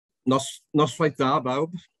Noswaith dda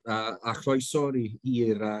bawb, a chroeso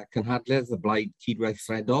i'r cynhadledd y Blaid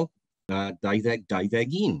Cydweithredol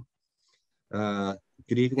 2021.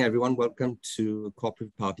 Good evening everyone, welcome to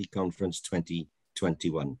Co-operative Party Conference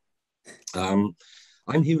 2021. I'm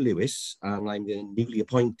Huw Lewis and I'm the newly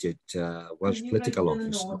appointed Welsh Political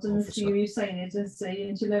Officer. You saying it and say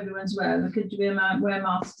until everyone's well, could you wear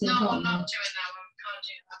masks? No, I'm not doing that. I can't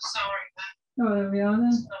do that. Sorry. Oh, there we are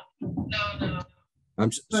then. No.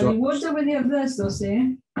 So, what's up with the others, though,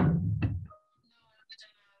 see?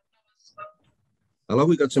 hello,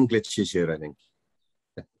 we got some glitches here, I think.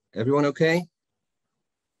 Everyone okay?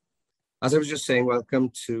 As I was just saying, welcome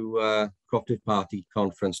to Co-operative Party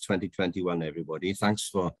Conference 2021, everybody. Thanks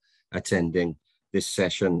for attending this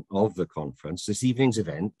session of the conference. This evening's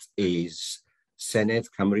event is Senedd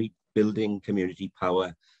Cymru Building Community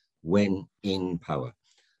Power when in Power.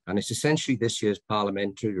 And it's essentially this year's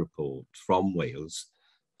parliamentary report from Wales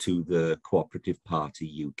to the Co-operative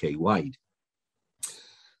Party UK-wide.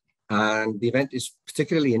 And the event is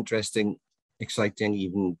particularly interesting, exciting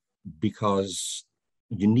even because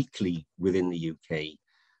uniquely within the UK,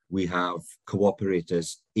 we have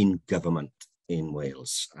cooperators in government in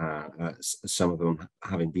Wales, some of them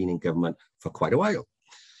having been in government for quite a while.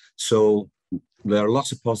 So there are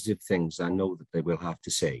lots of positive things I know that they will have to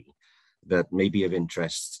say that may be of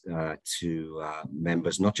interest to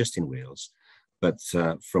members, not just in Wales, but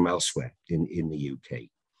from elsewhere in the UK.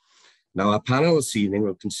 Now, our panel this evening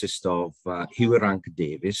will consist of Huw Irranca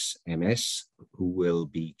Davies MS, who will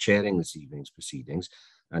be chairing this evening's proceedings,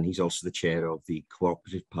 and he's also the chair of the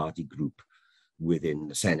Co-operative Party Group within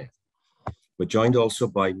the Senedd. We're joined also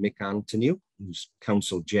by Mick Antoniw, who's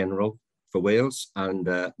Counsel General for Wales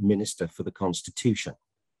and Minister for the Constitution.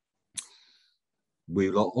 We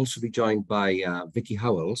will also be joined by Vikki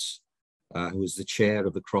Howells, who is the chair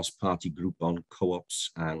of the cross-party group on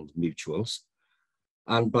co-ops and mutuals,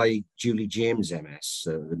 and by Huw James MS,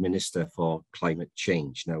 the Minister for Climate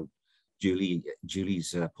Change. Now,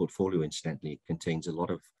 Julie's portfolio, incidentally, contains a lot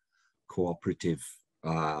of cooperative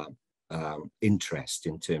interest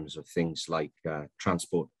in terms of things like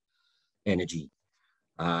transport, energy,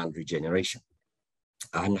 and regeneration,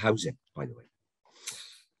 and housing, by the way.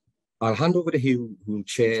 I'll hand over to Huw, who will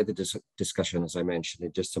chair the discussion, as I mentioned,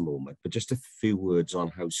 in just a moment, but just a few words on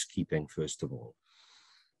housekeeping, first of all.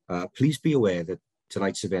 Please be aware that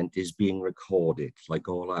tonight's event is being recorded, like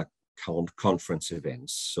all our conference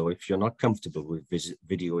events. So if you're not comfortable with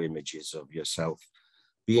video images of yourself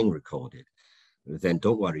being recorded, then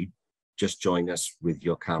don't worry, just join us with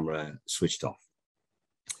your camera switched off.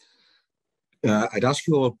 I'd ask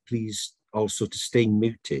you all, please, also to stay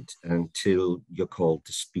muted until you're called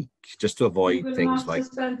to speak, just to avoid things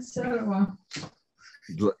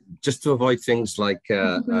like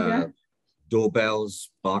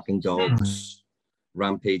doorbells, barking dogs,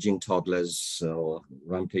 rampaging toddlers, or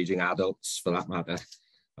rampaging adults for that matter,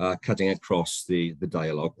 cutting across the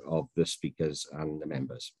dialogue of the speakers and the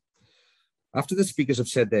members. After the speakers have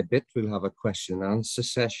said their bit, we'll have a question and answer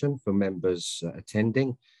session for members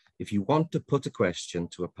attending. If you want to put a question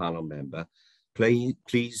to a panel member,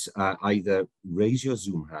 please either raise your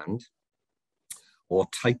Zoom hand or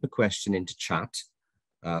type a question into chat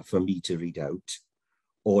for me to read out,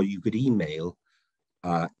 or you could email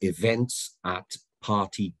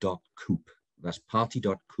events@party.coop. That's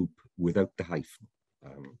party.coop without the hyphen.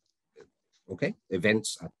 Okay,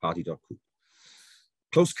 events@party.coop.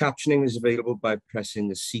 Closed captioning is available by pressing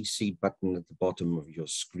the CC button at the bottom of your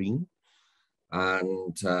screen.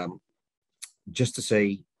 And just to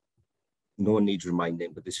say, no one needs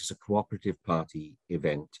reminding, but this is a cooperative party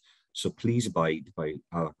event. So please abide by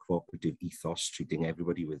our cooperative ethos, treating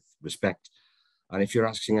everybody with respect. And if you're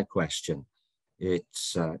asking a question,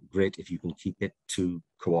 it's great if you can keep it to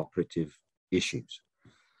cooperative issues.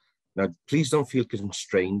 Now, please don't feel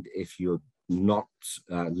constrained if you're not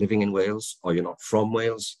living in Wales or you're not from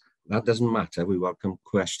Wales. That doesn't matter. We welcome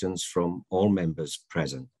questions from all members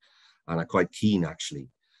present, and are quite keen actually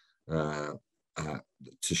to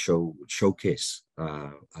showcase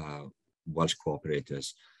Welsh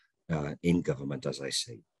cooperators in government, as I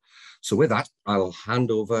say. So with that, I'll hand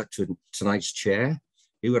over to tonight's chair,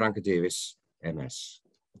 Huw Irranca Davies MS.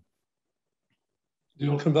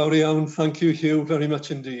 Diolch yn fawr iawn. Thank you, Huw, very much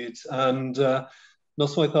indeed. And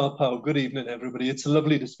noswaith dda pawb. Good evening, everybody. It's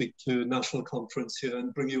lovely to speak to National Conference here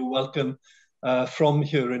and bring you a welcome from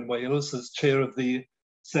here in Wales as chair of the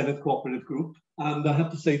Senedd Cooperative Group. And I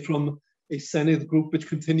have to say, from a Senedd group which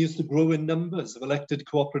continues to grow in numbers of elected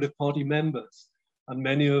cooperative party members. And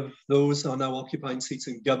many of those are now occupying seats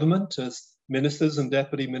in government as ministers and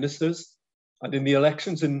deputy ministers. And in the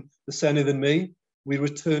elections in the Senedd in May, we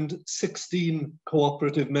returned 16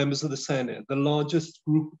 cooperative members of the Senedd, the largest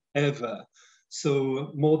group ever.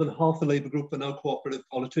 So more than half the Labour group are now cooperative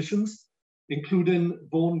politicians, including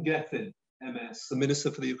Vaughan Gethin MS, the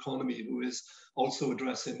Minister for the Economy, who is also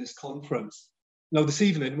addressing this conference. Now, this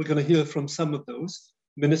evening, we're going to hear from some of those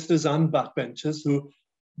ministers and backbenchers who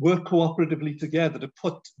work cooperatively together to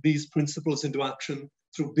put these principles into action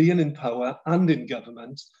through being in power and in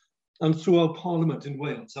government, and through our Parliament in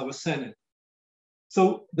Wales, our Senedd.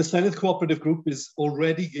 So the Senedd Cooperative Group is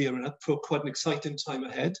already gearing up for quite an exciting time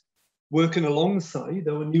ahead, working alongside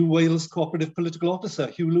our new Wales Cooperative Political Officer,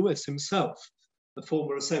 Huw Lewis himself, a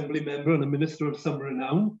former Assembly member and a Minister of some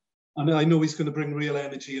renown. And I know he's going to bring real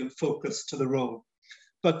energy and focus to the role.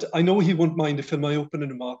 But I know he won't mind if in my opening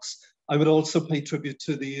remarks, I would also pay tribute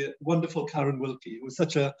to the wonderful Karen Wilkie, who was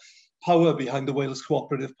such a power behind the Wales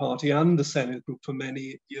Cooperative Party and the Senedd Group for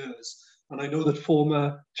many years. And I know that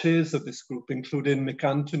former chairs of this group, including Mick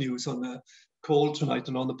Antoniw, who's on the call tonight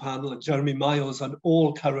and on the panel, and Jeremy Miles, and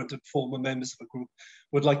all current and former members of the group,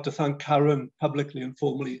 would like to thank Karen publicly and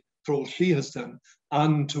formally for all she has done,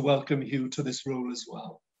 and to welcome Huw to this role as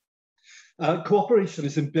well. Cooperation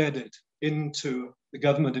is embedded into the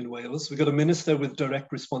government in Wales. We've got a minister with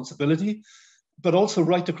direct responsibility, but also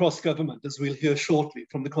right across government, as we'll hear shortly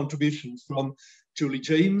from the contributions from Julie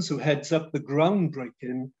James, who heads up the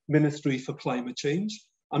groundbreaking Ministry for Climate Change,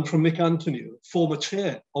 and from Mick Antoniw, former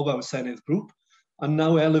chair of our Senedd Group, and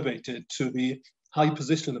now elevated to the high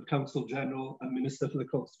position of Counsel General and Minister for the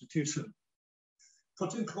Constitution.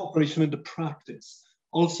 Putting cooperation into practice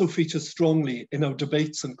also features strongly in our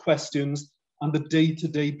debates and questions and the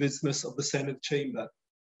day-to-day business of the Senedd Chamber.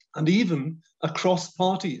 And even across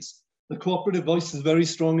parties, the cooperative voice is very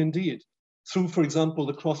strong indeed, through, for example,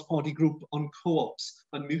 the cross-party group on co-ops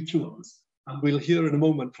and mutuals. And we'll hear in a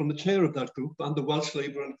moment from the chair of that group and the Welsh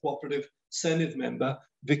Labour and Cooperative Senedd member,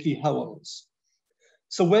 Vikki Howells.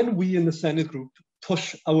 So when we in the Senedd Group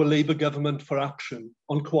push our Labour government for action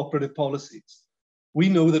on cooperative policies, we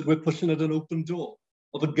know that we're pushing at an open door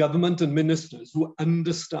of a government and ministers who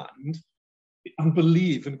understand and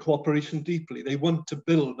believe in cooperation deeply. They want to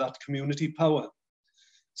build that community power.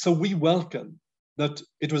 So we welcome that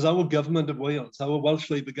it was our government of Wales, our Welsh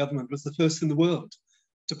Labour government, was the first in the world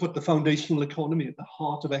to put the foundational economy at the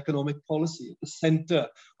heart of economic policy, at the centre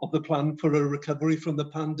of the plan for a recovery from the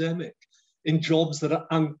pandemic, in jobs that are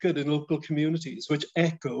anchored in local communities, which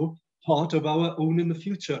echo part of our Own in the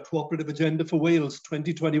Future Cooperative Agenda for Wales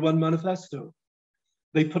 2021 manifesto.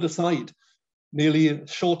 They put aside nearly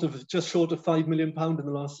just short of £5 million in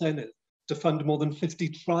the last Senedd to fund more than 50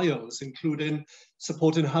 trials, including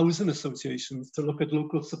supporting housing associations to look at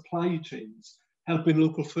local supply chains, helping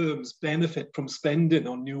local firms benefit from spending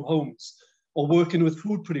on new homes, or working with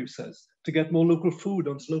food producers to get more local food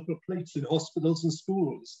onto local plates in hospitals and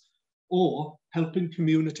schools, or helping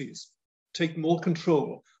communities take more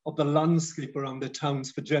control of the landscape around their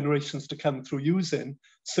towns for generations to come through using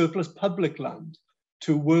surplus public land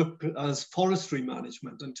to work as forestry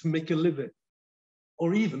management and to make a living,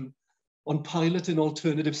 or even on piloting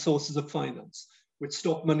alternative sources of finance, which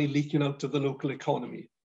stop money leaking out of the local economy,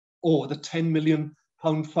 or the £10 million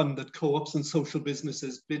fund that co-ops and social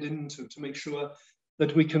businesses bid into to make sure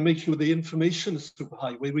that we can make sure the information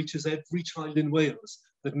superhighway reaches every child in Wales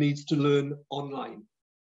that needs to learn online.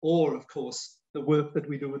 Or, of course, the work that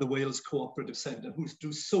we do with the Wales Cooperative Centre, who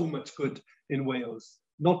do so much good in Wales,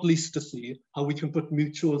 not least to see how we can put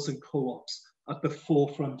mutuals and co-ops at the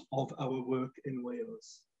forefront of our work in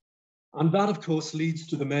Wales. And that, of course, leads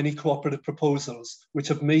to the many cooperative proposals which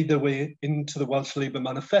have made their way into the Welsh Labour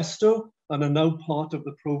manifesto and are now part of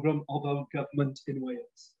the programme of our government in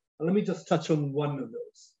Wales. And let me just touch on one of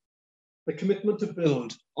those. The commitment to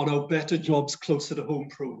build on our Better Jobs Closer to Home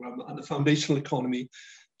programme and the foundational economy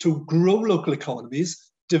to grow local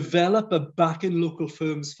economies, develop a back-in local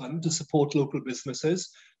firms fund to support local businesses,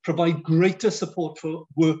 provide greater support for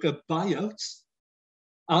worker buyouts,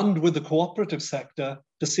 and with the cooperative sector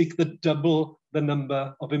to seek to double the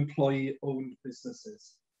number of employee-owned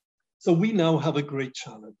businesses. So we now have a great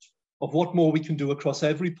challenge of what more we can do across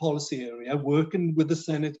every policy area, working with the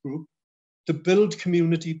Senedd Group to build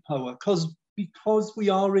community power, because we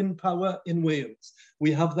are in power in Wales.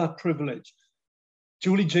 We have that privilege.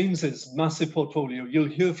 Julie James's massive portfolio, you'll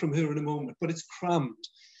hear from her in a moment, but it's crammed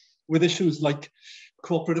with issues like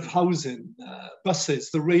cooperative housing, buses,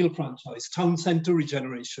 the rail franchise, town centre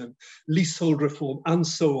regeneration, leasehold reform, and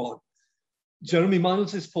so on. Jeremy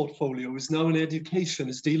Miles's portfolio is now in education,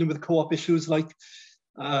 is dealing with co-op issues like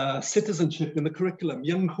citizenship in the curriculum,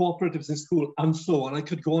 young cooperatives in school, and so on. I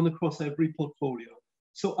could go on across every portfolio.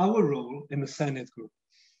 So our role in the Senedd Group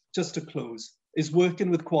just to close, is working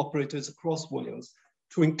with cooperators across Wales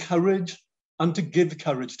to encourage and to give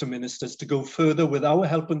courage to ministers to go further with our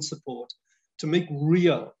help and support to make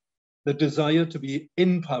real the desire to be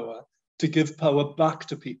in power, to give power back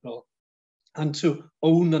to people, and to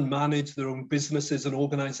own and manage their own businesses and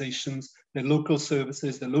organizations, their local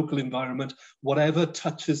services, their local environment, whatever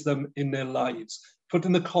touches them in their lives,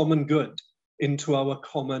 putting the common good into our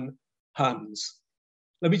common hands.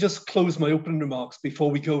 Let me just close my opening remarks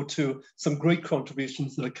before we go to some great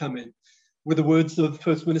contributions that are coming with the words of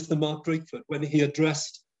First Minister Mark Drakeford when he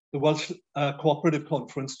addressed the Welsh Co-operative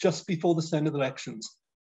Conference just before the Senedd elections.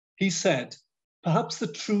 He said, perhaps the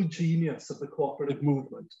true genius of the cooperative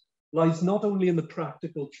movement lies not only in the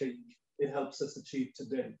practical change it helps us achieve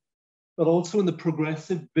today, but also in the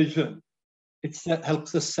progressive vision it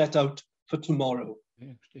helps us set out for tomorrow.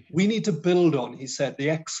 We need to build on, he said, the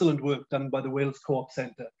excellent work done by the Wales Co-op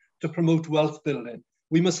Centre to promote wealth building.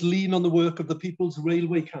 We must lean on the work of the People's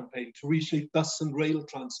Railway Campaign to reshape bus and rail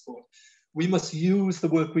transport. We must use the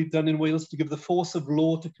work we've done in Wales to give the force of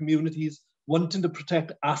law to communities wanting to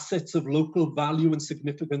protect assets of local value and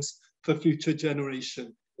significance for future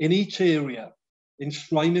generation. In each area,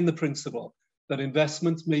 enshrining the principle that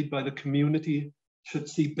investments made by the community should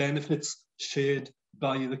see benefits shared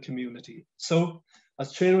by the community. So,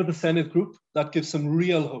 as chair of the Senedd Group, that gives some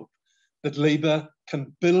real hope that Labour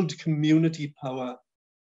can build community power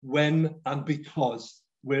when and because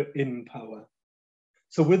we're in power.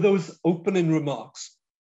 So with those opening remarks,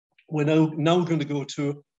 we're now going to go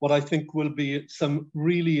to what I think will be some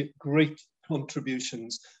really great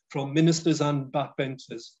contributions from ministers and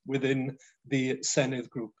backbenchers within the Senedd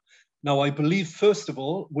Group. Now, I believe, first of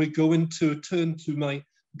all, we're going to turn to my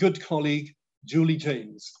good colleague, Julie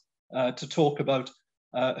James, to talk about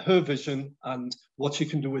her vision and what she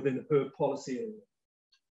can do within her policy area.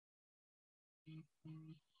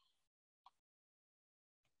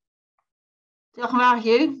 Diolch yn fawr,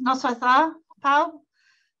 Huw. Noswaith dda, pawb.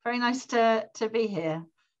 Very nice to be here.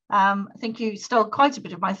 I think you stole quite a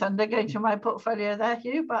bit of my thunder going through my portfolio there,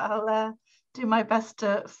 Huw, but I'll do my best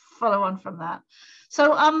to follow on from that.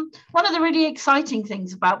 So one of the really exciting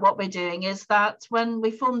things about what we're doing is that when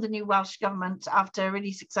we formed the new Welsh Government after a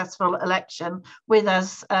really successful election with,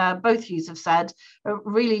 as both Huws have said, a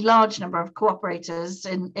really large number of cooperators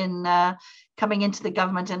in coming into the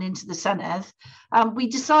government and into the Senedd, we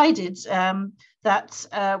decided that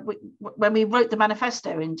when we wrote the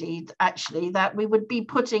manifesto, indeed, actually, that we would be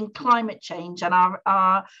putting climate change and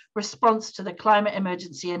our response to the climate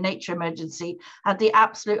emergency and nature emergency at the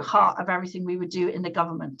absolute heart of everything we would do in the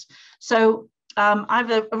government. So I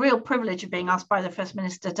have a real privilege of being asked by the First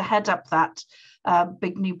Minister to head up that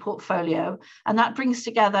big new portfolio. And that brings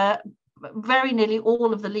together very nearly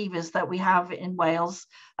all of the levers that we have in Wales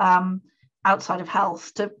outside of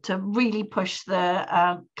health to really push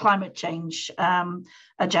the climate change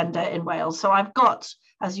agenda in Wales. So I've got,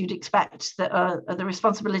 as you'd expect, the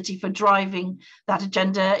responsibility for driving that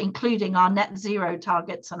agenda, including our net zero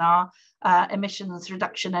targets and our emissions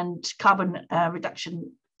reduction and carbon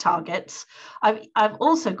reduction targets. I've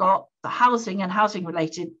also got the housing and housing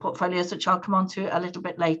related portfolios, which I'll come on to a little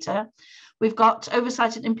bit later. We've got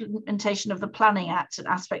oversight and implementation of the Planning Act and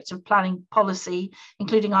aspects of planning policy,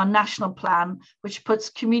 including our national plan, which puts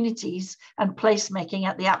communities and placemaking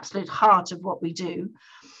at the absolute heart of what we do.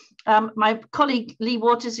 My colleague Lee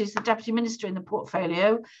Waters, who's the Deputy Minister in the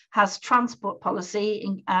portfolio, has transport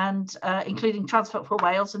policy and including Transport for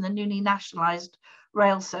Wales and the newly nationalised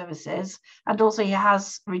rail services, and also he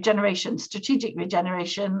has regeneration, strategic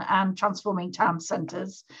regeneration and transforming town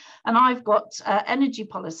centres. And I've got energy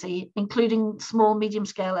policy, including small, medium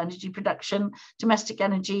scale energy production, domestic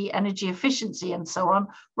energy, energy efficiency and so on,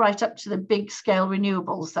 right up to the big scale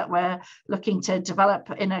renewables that we're looking to develop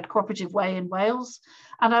in a cooperative way in Wales.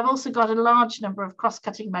 And I've also got a large number of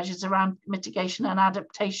cross-cutting measures around mitigation and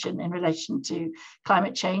adaptation in relation to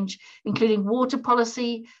climate change, including water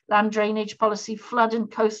policy, land drainage policy, flood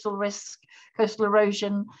and coastal risk, coastal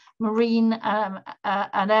erosion, marine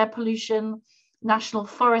and air pollution, national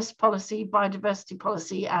forest policy, biodiversity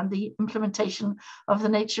policy, and the implementation of the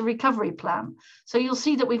nature recovery plan. So you'll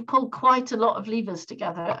see that we've pulled quite a lot of levers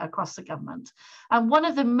together across the government. And one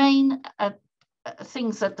of the main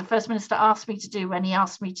things that the First Minister asked me to do when he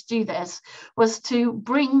asked me to do this was to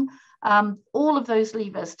bring all of those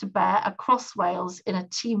levers to bear across Wales in a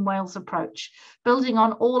Team Wales approach, building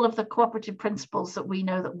on all of the cooperative principles that we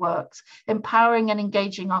know that works, empowering and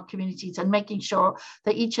engaging our communities and making sure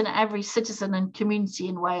that each and every citizen and community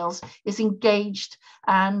in Wales is engaged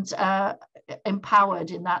and empowered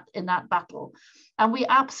in that battle. And we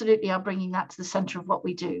absolutely are bringing that to the centre of what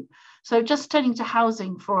we do. So just turning to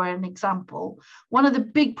housing for an example, one of the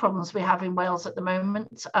big problems we have in Wales at the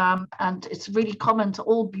moment, and it's really common to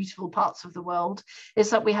all beautiful parts of the world, is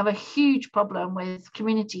that we have a huge problem with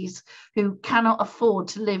communities who cannot afford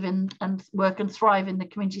to live in and work and thrive in the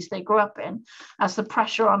communities they grew up in, as the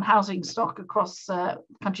pressure on housing stock across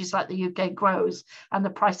countries like the UK grows and the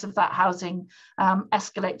price of that housing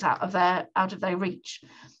escalates out of their reach.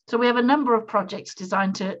 So we have a number of projects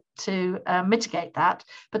designed to mitigate that,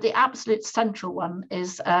 but the absolute central one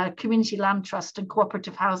is Community Land Trust and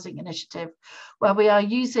Co-operative Housing Initiative, where we are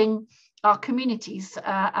using our communities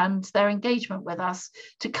and their engagement with us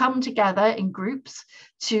to come together in groups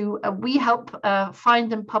to, we help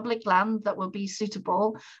find them public land that will be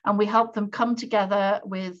suitable, and we help them come together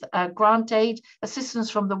with grant aid, assistance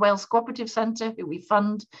from the Wales Cooperative Centre, who we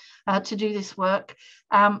fund to do this work,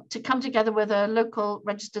 to come together with a local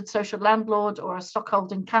registered social landlord or a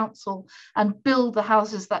stockholding council and build the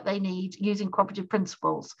houses that they need using cooperative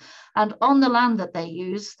principles. And on the land that they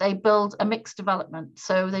use, they build a mixed development.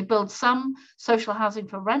 So they build some social housing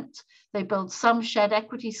for rent, they build some shared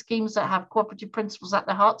equity schemes that have cooperative principles at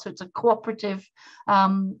their heart. So it's a cooperative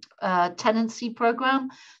tenancy program.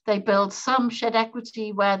 They build some shared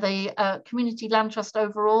equity where the community land trust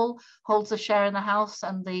overall holds a share in the house,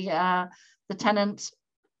 and the tenant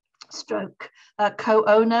stroke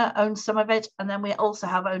co-owner owns some of it. And then we also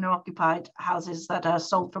have owner-occupied houses that are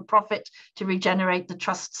sold for profit to regenerate the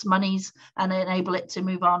trust's monies and enable it to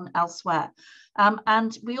move on elsewhere.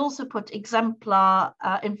 And we also put exemplar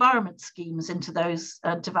environment schemes into those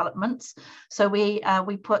developments. So we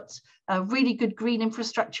put really good green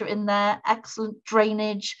infrastructure in there, excellent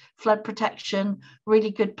drainage, flood protection,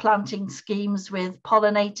 really good planting schemes with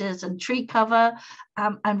pollinators and tree cover,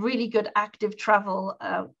 and really good active travel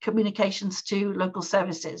communications to local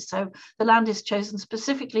services. So the land is chosen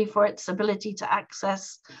specifically for its ability to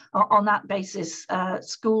access on that basis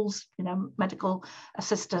schools, medical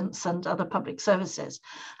assistance and other public services.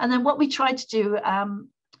 And then what we try to do,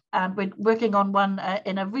 and we're working on one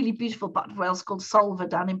in a really beautiful part of Wales called Solva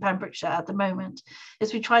down in Pembrokeshire at the moment,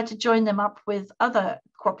 is we try to join them up with other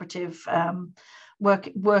cooperative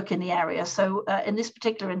work in the area. So in this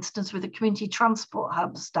particular instance, with the community transport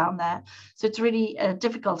hubs down there. So it's really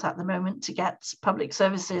difficult at the moment to get public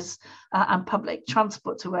services and public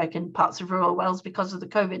transport to work in parts of rural Wales because of the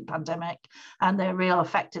COVID pandemic and the real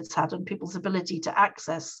effect it's had on people's ability to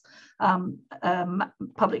access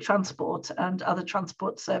public transport and other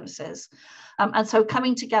transport services. And so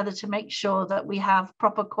coming together to make sure that we have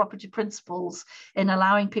proper cooperative principles in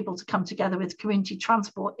allowing people to come together with community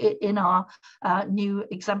transport in our new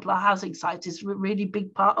exemplar housing site is a really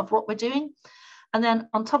big part of what we're doing. And then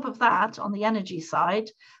on top of that, on the energy side,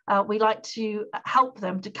 we like to help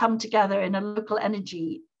them to come together in a local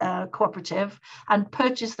energy cooperative and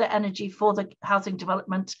purchase their energy for the housing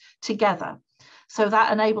development together. So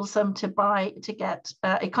that enables them to get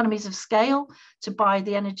economies of scale, to buy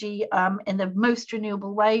the energy in the most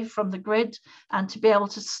renewable way from the grid, and to be able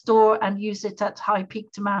to store and use it at high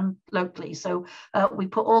peak demand locally. So we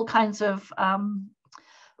put all kinds of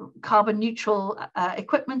carbon neutral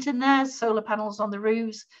equipment in there, solar panels on the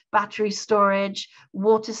roofs, battery storage,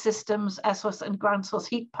 water systems, air source and ground source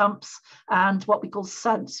heat pumps, and what we call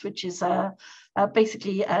suds, which is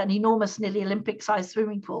basically an enormous, nearly Olympic-sized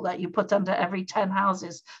swimming pool that you put under every 10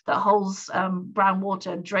 houses that holds brown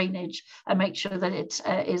water and drainage and make sure that it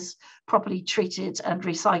is properly treated and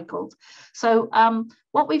recycled. So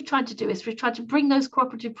what we've tried to do is we've tried to bring those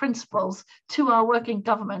cooperative principles to our working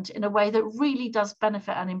government in a way that really does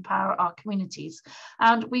benefit and empower our communities.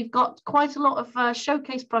 And we've got quite a lot of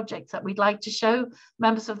showcase projects that we'd like to show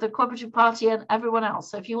members of the Cooperative Party and everyone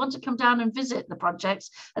else. So if you want to come down and visit the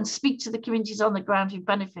projects and speak to the communities on the ground who've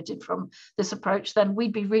benefited from this approach, then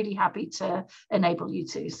we'd be really happy to enable you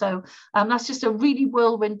to. So that's just a really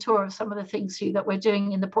whirlwind tour of some of the things, Huw, that we're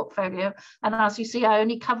doing in the portfolio. And as you see, I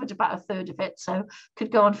only covered about a third of it, so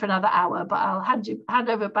could go on for another hour, but I'll hand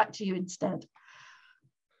over back to you instead.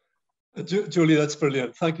 Julie, that's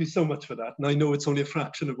brilliant. Thank you so much for that. And I know it's only a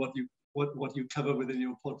fraction of what you cover within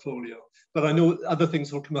your portfolio, but I know other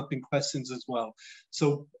things will come up in questions as well.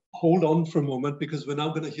 So hold on for a moment, because we're now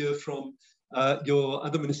going to hear from your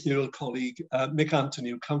other ministerial colleague, Mick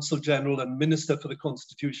Antoniw, Counsel General and Minister for the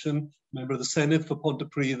Constitution, member of the Senedd for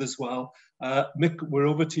Pontypridd as well. Mick, we're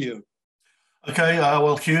over to you. Okay,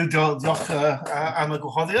 wel Huw, diolch am y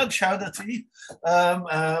gwahoddiad, siarad â ti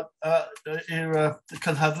i'r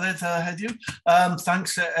cynhadledd heddiw.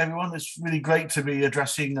 Thanks everyone, it's really great to be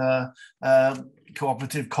addressing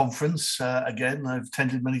Co-operative conference again. I've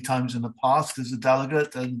attended many times in the past as a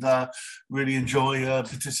delegate and really enjoy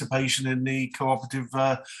participation in the Co-operative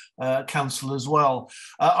Council as well.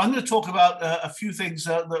 I'm going to talk about a few things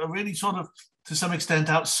that are really sort of to some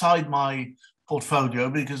extent outside my portfolio,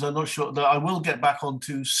 because I'm not sure that I will get back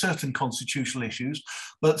onto certain constitutional issues,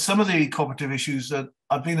 but some of the cooperative issues that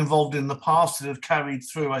I've been involved in the past that have carried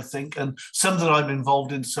through, I think, and some that I'm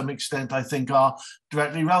involved in to some extent, I think, are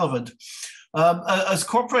directly relevant. As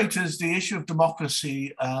cooperators, the issue of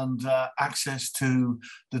democracy and access to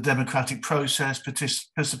the democratic process,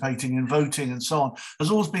 participating in voting and so on,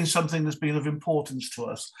 has always been something that's been of importance to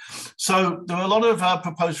us. So there are a lot of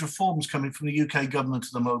proposed reforms coming from the UK government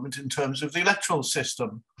at the moment in terms of the electoral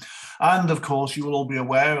system. And of course, you will all be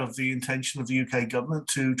aware of the intention of the UK government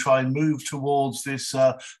to try and move towards this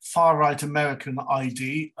far-right American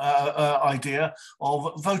idea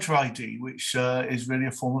of voter ID, which is really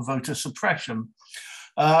a form of voter suppression.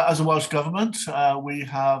 As a Welsh government, we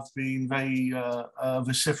have been very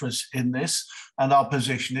vociferous in this, and our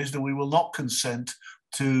position is that we will not consent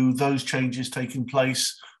to those changes taking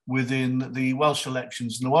place within the Welsh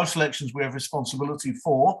elections. And the Welsh elections we have responsibility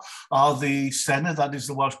for are the Senedd, that is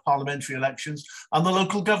the Welsh parliamentary elections, and the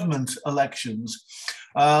local government elections.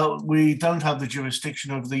 We don't have the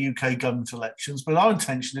jurisdiction over the UK government elections, but our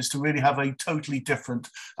intention is to really have a totally different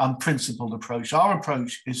and principled approach. Our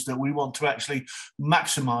approach is that we want to actually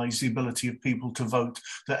maximise the ability of people to vote,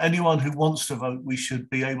 that anyone who wants to vote, we should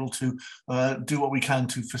be able to do what we can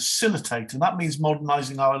to facilitate, and that means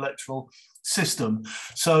modernising our electoral system.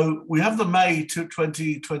 So we have the May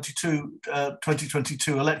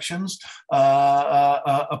 2022 elections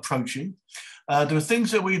approaching. There are things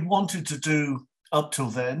that we'd wanted to do up till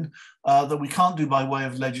then that we can't do by way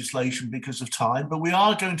of legislation because of time, but we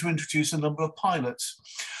are going to introduce a number of pilots.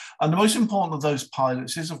 And the most important of those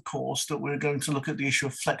pilots is, of course, that we're going to look at the issue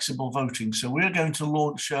of flexible voting. So we're going to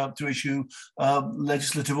launch to issue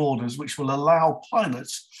legislative orders which will allow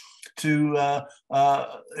pilots to,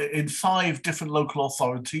 in 5 different local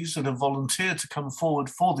authorities that have volunteered to come forward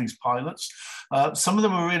for these pilots. Some of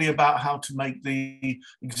them are really about how to make the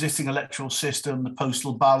existing electoral system, the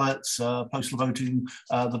postal ballots, postal voting,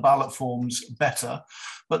 the ballot forms better.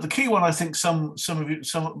 But the key one, I think some of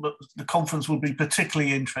the conference will be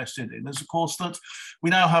particularly interested in is, of course, that we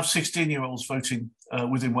now have 16-year-olds voting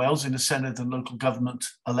within Wales in the Senedd and local government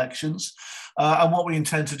elections. And what we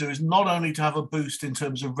intend to do is not only to have a boost in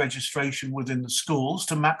terms of registration within the schools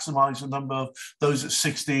to maximise the number of those at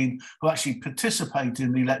 16 who actually participate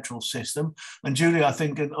in the electoral system. And Julie, I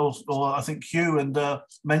think, or I think Huw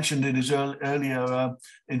mentioned in his earlier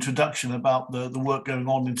introduction about the work going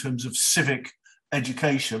on in terms of civic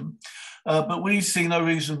education. But we see no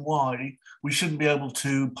reason why we shouldn't be able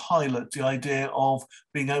to pilot the idea of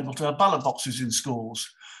being able to have ballot boxes in schools.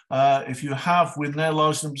 If you have within there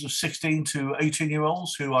large numbers of 16 to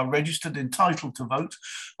 18-year-olds who are registered entitled to vote,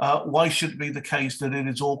 why should it be the case that it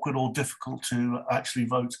is awkward or difficult to actually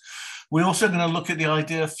vote? We're also going to look at the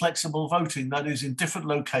idea of flexible voting, that is in different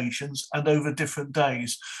locations and over different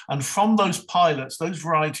days. And from those pilots, those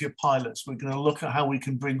variety of pilots, we're going to look at how we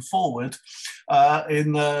can bring forward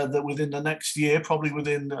within the next year, probably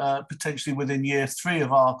potentially within year 3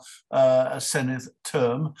 of our Senedd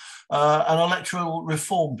term, an electoral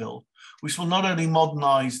reform bill, which will not only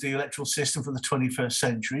modernise the electoral system for the 21st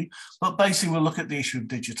century, but basically we'll look at the issue of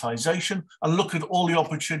digitisation and look at all the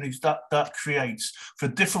opportunities that creates for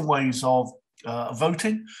different ways of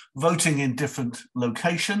voting in different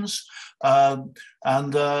locations, and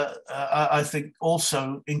I think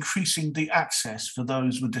also increasing the access for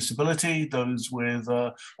those with disability, those with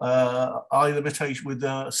eye limitation, with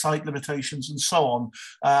sight limitations, and so on.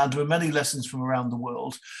 And there are many lessons from around the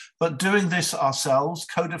world. But doing this ourselves,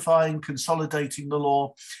 codifying, consolidating the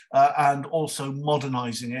law, and also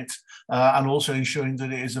modernising it, and also ensuring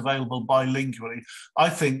that it is available bilingually, I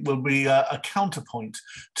think will be a counterpoint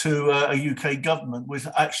to a UK government which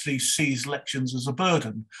actually sees elections as a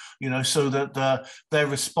burden, so that their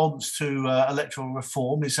response to electoral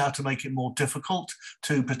reform is how to make it more difficult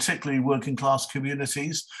to particularly working class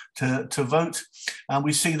communities to vote. And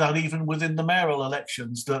we see that even within the mayoral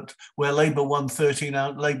elections, that where Labour won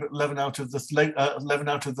 11 out of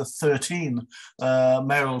the 13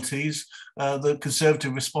 mayoralties, the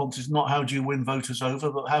Conservative response is not how do you win voters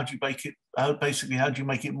over, but how do you make it, how do you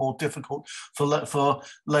make it more difficult for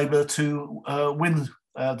Labour to win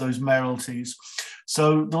those mayoralties.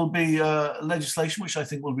 So there'll be legislation which I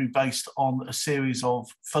think will be based on a series of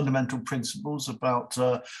fundamental principles about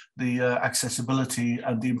the accessibility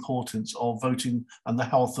and the importance of voting and the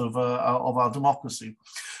health of our democracy.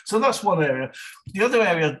 So that's one area. The other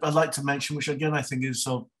area I'd like to mention, which again I think is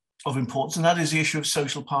of importance, and that is the issue of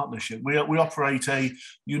social partnership. We operate a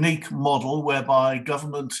unique model whereby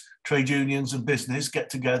government, trade unions and business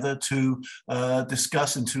get together to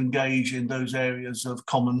discuss and to engage in those areas of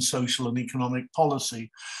common social and economic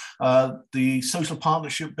policy. The Social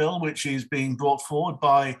Partnership Bill, which is being brought forward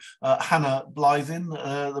by Hannah Blythen,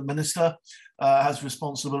 the Minister, has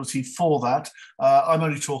responsibility for that. I'm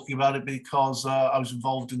only talking about it because I was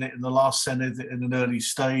involved in it in the last Senedd in an early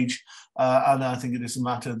stage, and I think it is a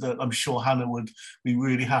matter that I'm sure Hannah would be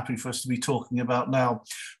really happy for us to be talking about now.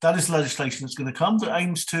 That is legislation that's going to come that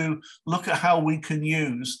aims to look at how we can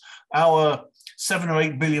use our £7 or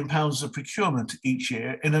 £8 billion of procurement each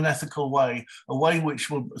year in an ethical way, a way which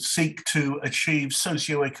will seek to achieve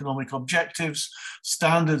socio-economic objectives,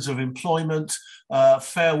 standards of employment,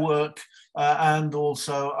 fair work, and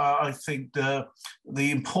also I think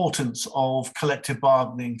the importance of collective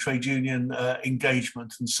bargaining, trade union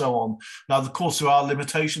engagement and so on. Now, of course, there are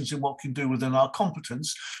limitations in what we can do within our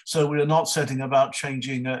competence, so we are not setting about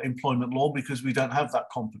changing employment law because we don't have that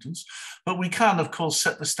competence, but we can, of course,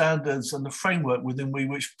 set the standards and the framework within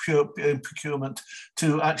which procurement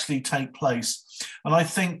to actually take place. And I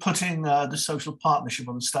think putting the social partnership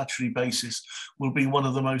on a statutory basis will be one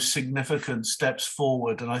of the most significant steps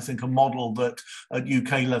forward, and I think a model that at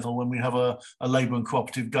UK level, when we have a Labour and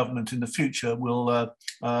cooperative government in the future, will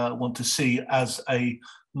want to see as a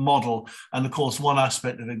model. And of course, one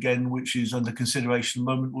aspect of it, again, which is under consideration at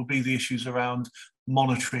the moment, will be the issues around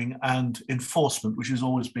monitoring and enforcement, which has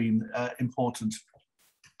always been important.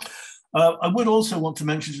 I would also want to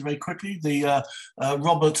mention very quickly the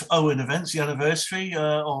Robert Owen events, the anniversary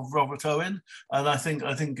of Robert Owen, and I think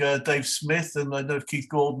Dave Smith and I know Keith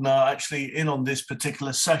Gordon are actually in on this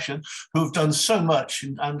particular session, who have done so much,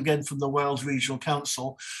 and again from the Wales Regional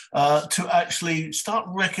Council, to actually start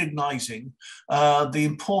recognising the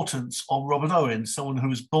importance of Robert Owen, someone who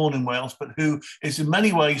was born in Wales but who is in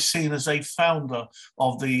many ways seen as a founder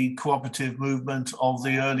of the cooperative movement, of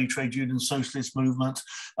the early trade union socialist movement,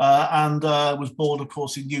 and was born, of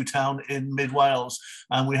course, in Newtown in mid-Wales.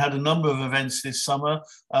 And we had a number of events this summer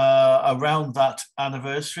around that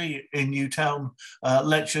anniversary in Newtown,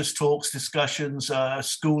 lectures, talks, discussions,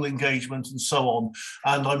 school engagement, and so on.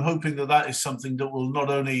 And I'm hoping that that is something that will not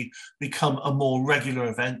only become a more regular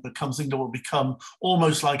event, but something that will become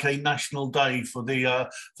almost like a national day for the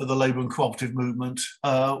Labour and cooperative movement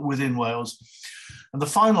within Wales. And the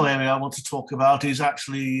final area I want to talk about is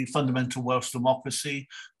actually fundamental Welsh democracy,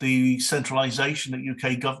 the centralisation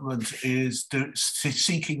that UK government is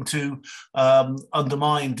seeking to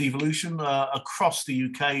undermine, devolution across the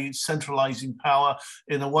UK, centralising power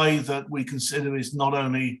in a way that we consider is not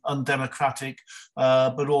only undemocratic,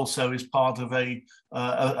 but also is part of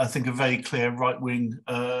I think a very clear right-wing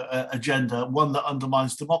agenda, one that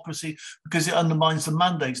undermines democracy because it undermines the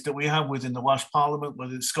mandates that we have within the Welsh Parliament,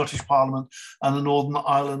 whether it's Scottish Parliament and the Northern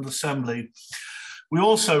Ireland Assembly. We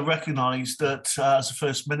also recognise that, as the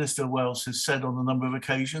First Minister of Wales has said on a number of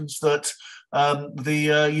occasions, that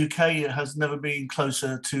the UK has never been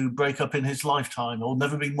closer to break up in his lifetime, or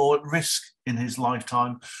never been more at risk in his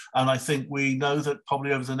lifetime. And I think we know that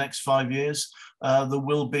probably over the next 5 years, there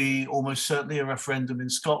will be almost certainly a referendum in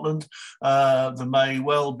Scotland. There may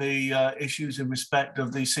well be issues in respect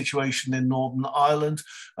of the situation in Northern Ireland.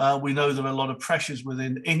 We know there are a lot of pressures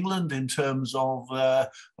within England in terms of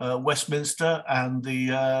Westminster and the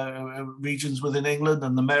regions within England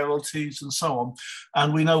and the mayoralties and so on.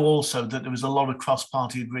 And we know also that there is a lot of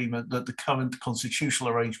cross-party agreement that the current constitutional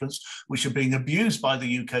arrangements, which are being abused by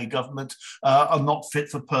the UK government, are not fit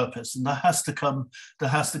for purpose, and there has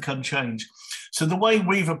to come change. So the way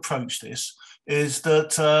we've approached this is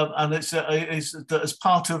that, and is that as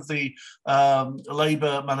part of the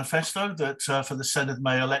Labour manifesto that for the Senedd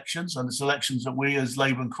May elections, and it's elections that we as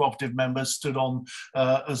Labour and cooperative members stood on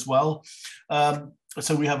as well.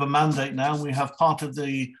 So we have a mandate now, and we have part of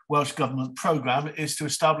the Welsh Government programme is to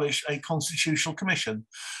establish a constitutional commission.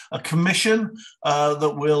 A commission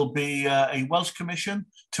that will be a Welsh commission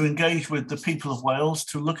to engage with the people of Wales,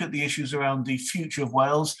 to look at the issues around the future of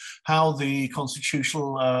Wales, how the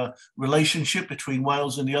constitutional relationship between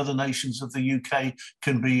Wales and the other nations of the UK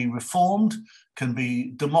can be reformed, can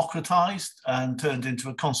be democratised and turned into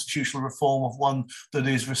a constitutional reform of one that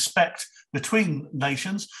is respect between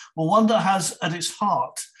nations, but one that has at its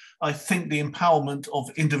heart I think, the empowerment of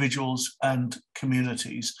individuals and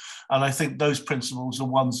communities. And I think those principles are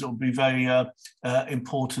ones that will be very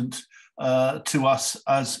important to us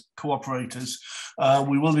as cooperators.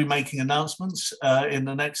 We will be making announcements in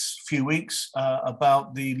the next few weeks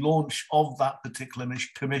about the launch of that particular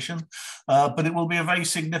commission, but it will be a very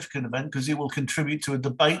significant event because it will contribute to a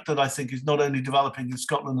debate that I think is not only developing in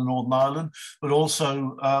Scotland and Northern Ireland, but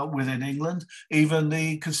also within England. Even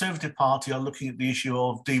the Conservative Party are looking at the issue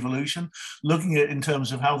of devolution, looking at it in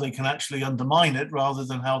terms of how they can actually undermine it rather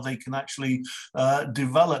than how they can actually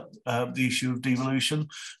develop the issue of devolution.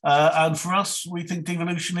 And for us, we think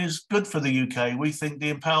devolution is good for the UK. We think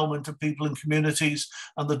the empowerment of people and communities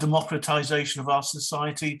and the democratisation of our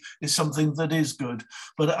society is something that is good.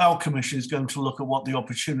 But our commission is going to look at what the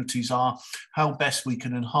opportunities are, how best we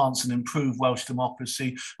can enhance and improve Welsh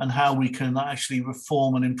democracy, and how we can actually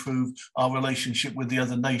reform and improve our relationship with the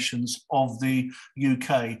other nations of the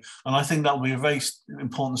UK. And I think that will be a very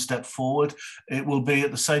important step forward. It will be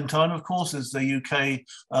at the same time, of course, as the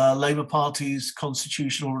UK Labour Party's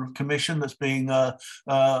Constitutional Commission that's being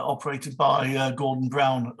operated by Gordon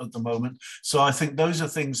Brown at the moment. So I think those are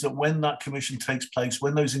things that when that commission takes place,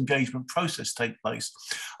 when those engagement processes take place,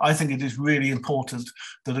 I think it is really important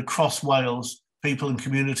that across Wales, people and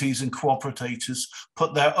communities and cooperators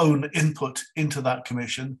put their own input into that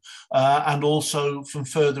commission and also from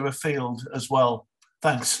further afield as well.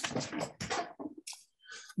 Thanks.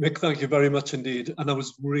 Mick, thank you very much indeed. And that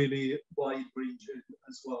was really wide-ranging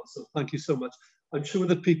as well. So thank you so much. I'm sure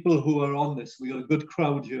that people who are on this, we got a good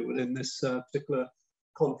crowd here within this particular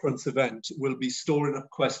conference event, will be storing up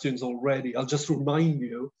questions already. I'll just remind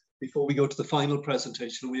you, before we go to the final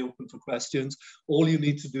presentation, we open for questions. All you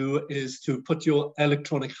need to do is to put your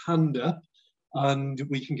electronic hand up and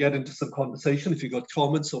we can get into some conversation if you've got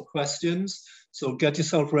comments or questions. So get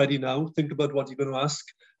yourself ready now. Think about what you're going to ask.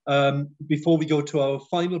 Before we go to our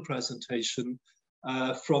final presentation,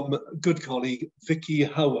 from good colleague Vikki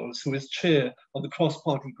Howells, who is chair of the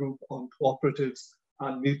cross-party group on cooperatives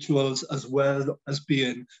and mutuals, as well as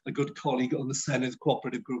being a good colleague on the Senedd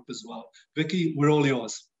Cooperative Group as well. Vikki, we're all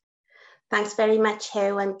yours. Thanks very much,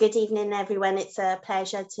 Huw, and good evening, everyone. It's a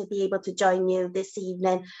pleasure to be able to join you this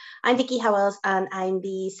evening. I'm Vikki Howells, and I'm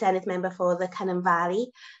the Senedd member for the Cynon Valley.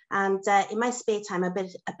 And in my spare time, I'm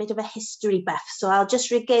a bit of a history buff, so I'll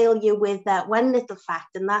just regale you with one little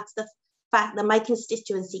fact, and that's the fact that my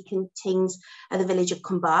constituency contains the village of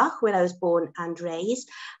Cumbach, where I was born and raised,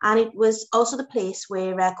 and it was also the place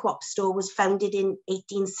where Co-op Store was founded in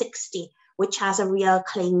 1860, which has a real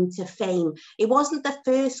claim to fame. It wasn't the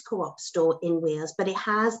first Co-op store in Wales, but it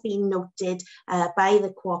has been noted by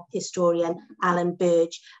the Co-op historian Alan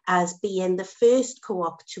Burge as being the first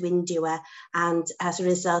co-op to endure, and as a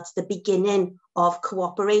result, the beginning of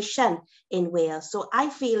cooperation in Wales. So I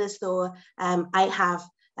feel as though I have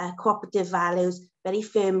cooperative values very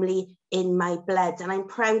firmly in my blood, and I'm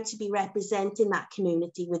proud to be representing that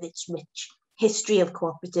community with its rich history of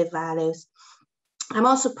cooperative values. I'm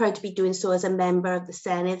also proud to be doing so as a member of the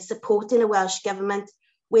Senedd, supporting the Welsh Government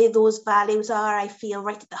where those values are, I feel,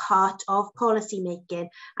 right at the heart of policy making,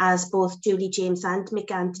 as both Julie James and Mick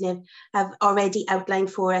Antoniw have already outlined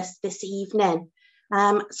for us this evening.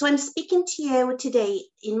 So I'm speaking to you today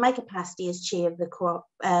in my capacity as chair of the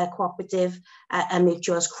Cooperative and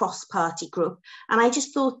Mutuals Cross-Party Group. And I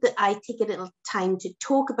just thought that I'd take a little time to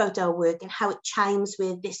talk about our work and how it chimes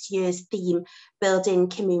with this year's theme, building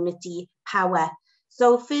community power.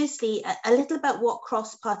 So firstly, a little about what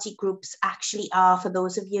cross-party groups actually are for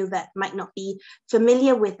those of you that might not be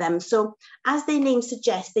familiar with them. So as their name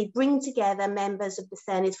suggests, they bring together members of the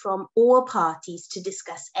Senedd from all parties to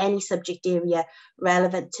discuss any subject area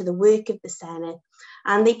relevant to the work of the Senedd.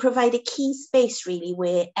 And they provide a key space really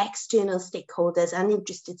where external stakeholders and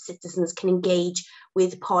interested citizens can engage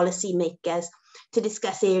with policymakers to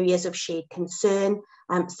discuss areas of shared concern,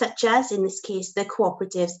 such as, in this case, the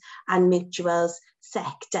cooperatives and mutuals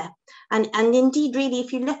sector. And indeed, really,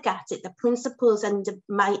 if you look at it, the principles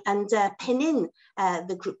underpinning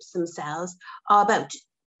the groups themselves are about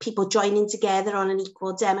people joining together on an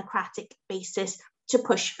equal democratic basis to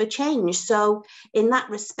push for change. So in that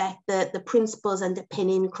respect, the principles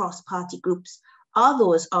underpinning cross-party groups are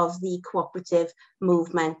those of the cooperative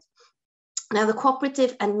movement. Now, the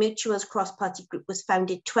Cooperative and Mutuals Cross-Party Group was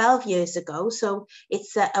founded 12 years ago, so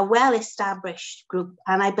it's a well-established group,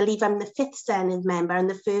 and I believe I'm the 5th Senedd member and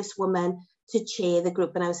the first woman to chair the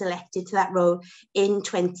group, and I was elected to that role in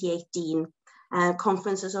 2018.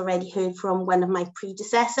 Conference has already heard from one of my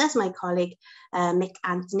predecessors, my colleague Mick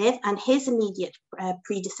Antoniw, and his immediate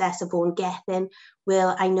predecessor, Vaughan Gethin,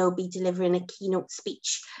 will, I know, be delivering a keynote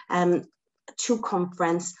speech to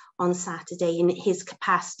conference on Saturday in his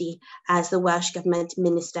capacity as the Welsh Government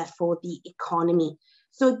Minister for the Economy.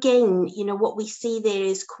 So again, you know, what we see there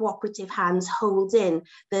is cooperative hands holding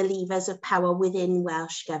the levers of power within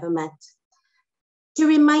Welsh Government.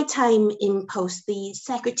 During my time in post, the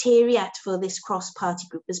secretariat for this cross-party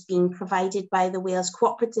group has been provided by the Wales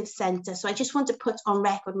Cooperative Centre. So I just want to put on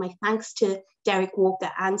record my thanks to Derek Walker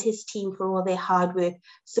and his team for all their hard work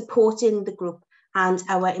supporting the group and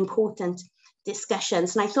our important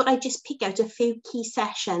discussions. And I thought I'd just pick out a few key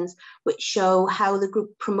sessions which show how the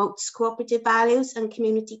group promotes cooperative values and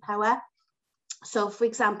community power. So for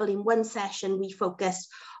example, in one session, we focused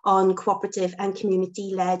on cooperative and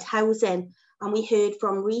community-led housing. And we heard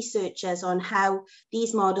from researchers on how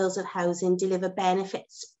these models of housing deliver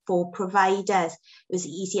benefits for providers. It was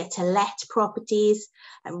easier to let properties,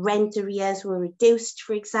 rent arrears were reduced,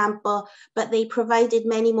 for example, but they provided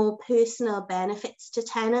many more personal benefits to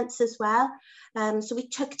tenants as well. So we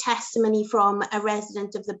took testimony from a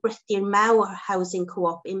resident of the Brythdir Mawr housing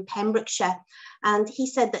co-op in Pembrokeshire, and he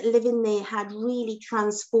said that living there had really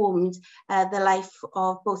transformed the life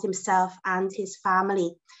of both himself and his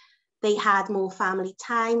family. They had more family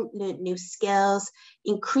time, learned new skills,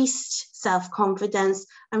 increased self-confidence,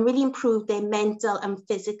 and really improved their mental and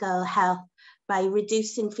physical health by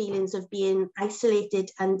reducing feelings of being isolated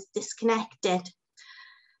and disconnected.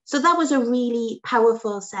 So that was a really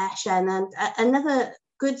powerful session. And another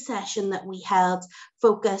good session that we held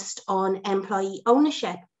focused on employee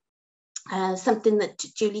ownership, something that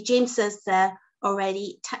Julie James has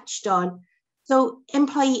already touched on. So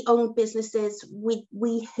employee-owned businesses,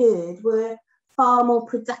 we heard, were far more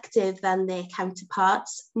productive than their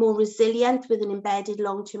counterparts, more resilient with an embedded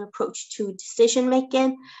long-term approach to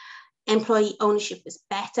decision-making. Employee ownership was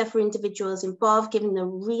better for individuals involved, giving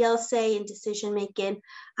them real say in decision-making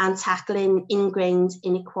and tackling ingrained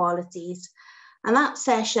inequalities. And that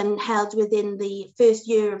session, held within the first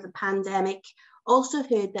year of the pandemic, also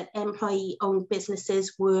heard that employee-owned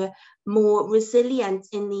businesses were more resilient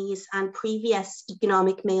in these and previous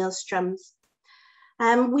economic maelstroms.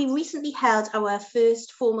 We recently held our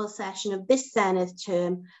first formal session of this Senedd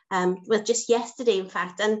term, well, just yesterday, in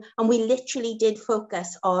fact, and we literally did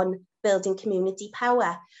focus on building community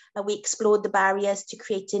power. We explored the barriers to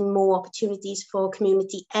creating more opportunities for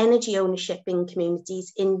community energy ownership in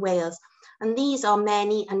communities in Wales. And these are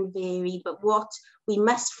many and varied, but what we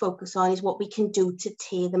must focus on is what we can do to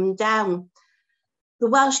tear them down. The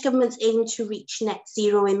Welsh Government's aim to reach net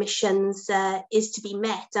zero emissions is to be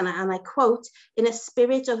met, and I quote, in a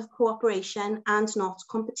spirit of cooperation and not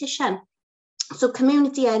competition. So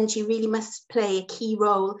community energy really must play a key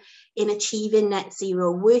role in achieving net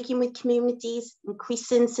zero, working with communities,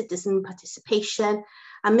 increasing citizen participation,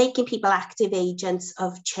 and making people active agents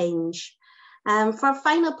of change. For a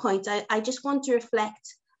final point, I just want to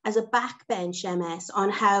reflect as a backbench MS on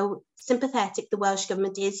how sympathetic the Welsh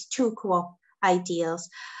Government is to co-op ideals.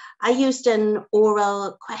 I used an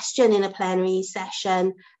oral question in a plenary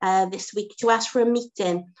session this week to ask for a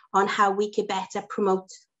meeting on how we could better promote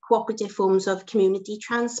cooperative forms of community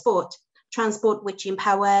transport which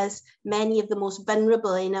empowers many of the most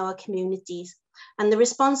vulnerable in our communities. And the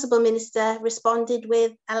responsible minister responded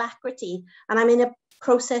with alacrity. And I'm in a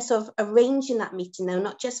process of arranging that meeting now,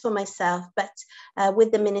 not just for myself, but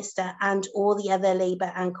with the minister and all the other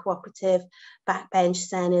Labour and cooperative backbench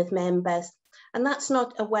Senedd members. And that's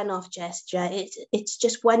not a one-off gesture. It's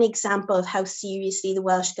just one example of how seriously the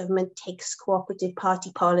Welsh Government takes cooperative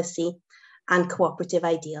party policy and cooperative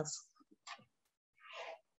ideals.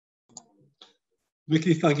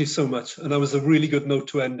 Vikki, thank you so much. And that was a really good note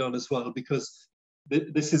to end on as well, because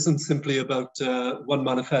this isn't simply about one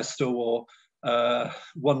manifesto or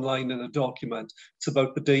one line in a document. It's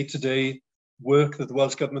about the day-to-day work that the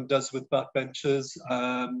Welsh Government does with backbenchers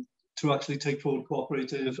to actually take forward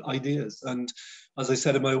cooperative ideas. And as I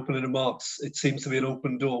said in my opening remarks, it seems to be an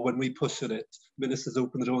open door. When we push at it, ministers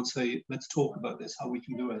open the door and say, let's talk about this, how we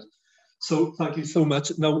can do it. So thank you so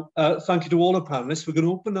much. Now, thank you to all our panelists. We're going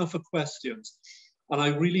to open now for questions. And I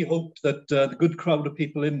really hope that the good crowd of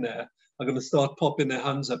people in there are going to start popping their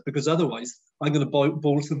hands up, because otherwise I'm going to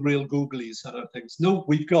bowl some real googlies and things. No,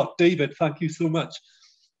 we've got David. Thank you so much.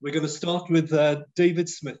 We're going to start with David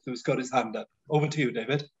Smith, who's got his hand up. Over to you,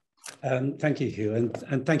 David. Thank you,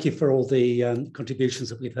 Huw, and thank you for all the contributions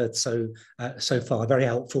that we've heard so far. Very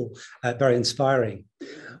helpful, very inspiring.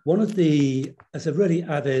 One of the, as a really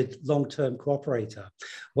avid long-term cooperator,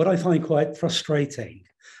 what I find quite frustrating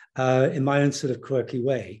in my own sort of quirky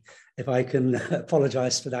way, if I can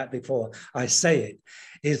apologize for that before I say it,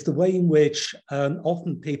 is the way in which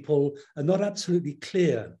often people are not absolutely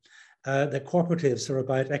clear that cooperatives are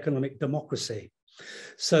about economic democracy.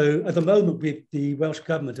 So at the moment, the Welsh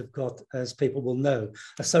Government have got, as people will know,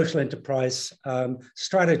 a social enterprise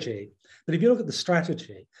strategy. But if you look at the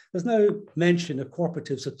strategy, there's no mention of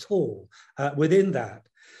cooperatives at all within that.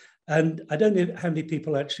 And I don't know how many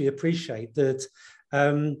people actually appreciate that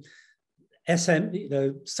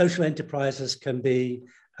social enterprises can be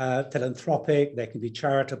philanthropic, they can be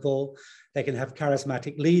charitable, they can have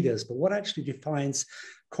charismatic leaders. But what actually defines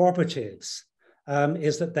cooperatives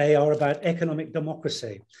is that they are about economic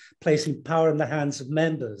democracy, placing power in the hands of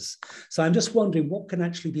members. So I'm just wondering what can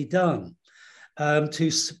actually be done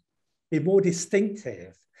to be more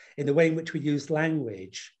distinctive in the way in which we use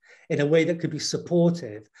language, in a way that could be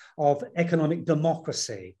supportive of economic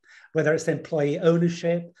democracy, whether it's employee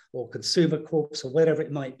ownership or consumer corps or whatever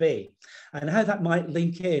it might be, and how that might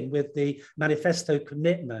link in with the manifesto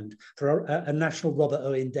commitment for a National Robert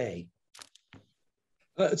Owen Day.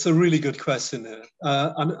 It's a really good question there,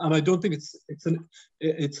 and I don't think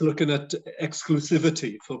it's looking at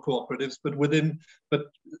exclusivity for cooperatives, but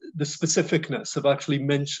the specificness of actually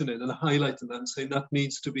mentioning and highlighting that and saying that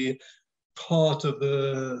needs to be part of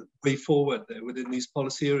the way forward there within these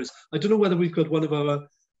policy areas. I don't know whether we've got one of our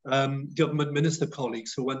government minister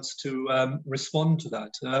colleagues who wants to respond to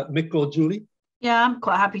that. Mick or Julie? Yeah, I'm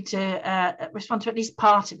quite happy to respond to at least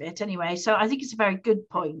part of it anyway. So I think it's a very good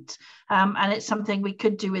point. And it's something we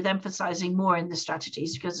could do with emphasising more in the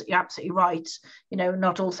strategies, because you're absolutely right. You know,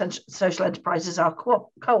 not all social enterprises are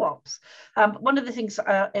co-ops. One of the things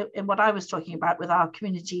in what I was talking about with our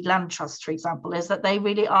community land trusts, for example, is that they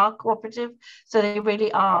really are cooperative. So they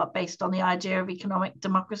really are based on the idea of economic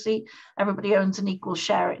democracy. Everybody owns an equal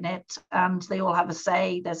share in it, and they all have a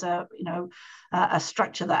say. There's a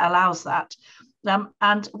structure that allows that.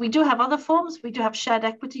 And we do have other forms. We do have shared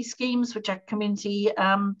equity schemes, which are community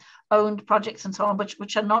owned projects and so on,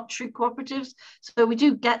 which are not true cooperatives. So we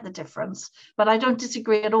do get the difference, but I don't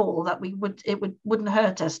disagree at all that it wouldn't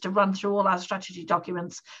hurt us to run through all our strategy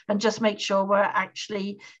documents and just make sure we're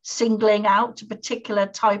actually singling out a particular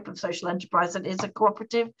type of social enterprise that is a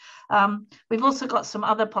cooperative. We've also got some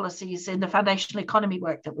other policies in the foundational economy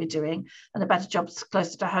work that we're doing, and the Better Jobs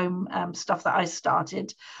Closer to Home stuff that I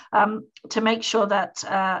started, to make sure that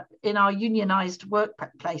in our unionised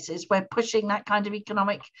workplaces, we're pushing that kind of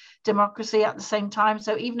economic democracy at the same time.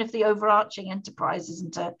 So even if the overarching enterprise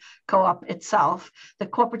isn't a co-op itself, the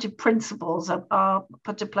cooperative principles are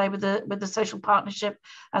put to play with the social partnership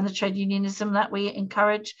and the trade unionism that we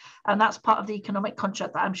encourage. And that's part of the economic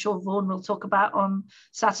contract that I'm sure Vaughan will talk about on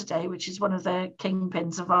Saturday, which is one of the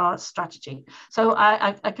kingpins of our strategy. So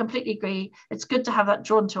I completely agree. It's good to have that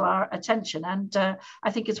drawn to our attention. And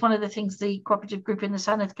I think it's one of the things the cooperative group in the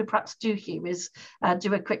Senedd could perhaps do, Huw, is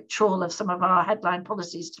do a quick trawl of some of our headline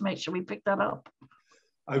policies to make sure we pick that up.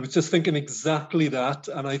 I was just thinking exactly that,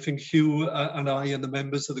 and I think Huw and I and the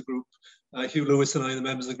members of the group, Huw Lewis and I and the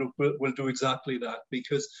members of the group will do exactly that,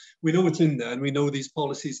 because we know it's in there and we know these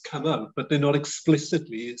policies come out, but they're not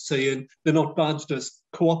explicitly saying, they're not badged as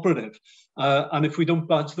cooperative. And if we don't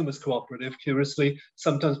badge them as cooperative, curiously,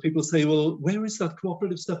 sometimes people say, well, where is that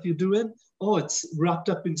cooperative stuff you're doing? Oh, it's wrapped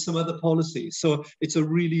up in some other policy. So it's a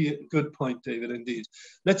really good point, David, indeed.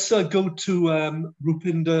 Let's go to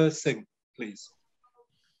Rupinder Singh, please.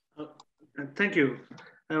 Thank you.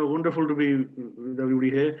 Wonderful to be with everybody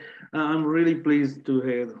here. I'm really pleased to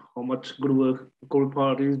hear how much good work the Cooperative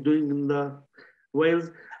Party is doing in the Wales.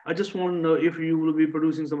 I just want to know if you will be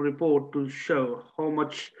producing some report to show how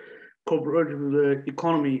much cooperative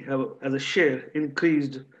economy as a share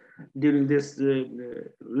increased during this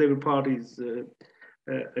Labour Party's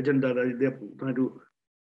agenda that they're trying to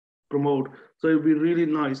promote. So it'll be really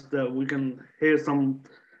nice that we can hear some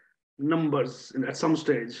numbers at some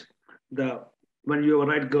stage, that when you have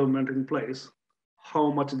a right government in place,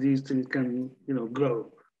 how much these things can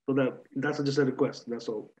grow. So that's just a request. That's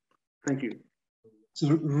all. Thank you. It's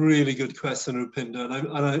a really good question, Rupinder,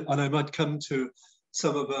 and I might come to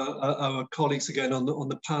some of our colleagues again on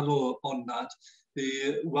the panel on that.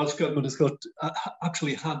 The Welsh Government has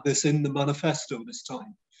actually had this in the manifesto this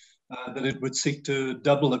time, that it would seek to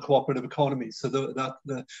double the cooperative economy, so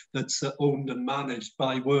that's owned and managed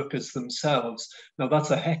by workers themselves. Now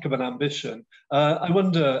that's a heck of an ambition. I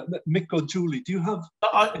wonder, Mick or Julie, do you have?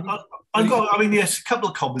 I've got, yes, a couple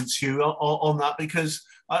of comments, Huw, on that, because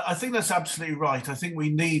I think that's absolutely right. I think we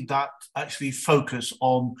need that actually focus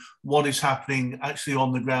on what is happening actually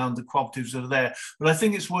on the ground, the cooperatives that are there. But I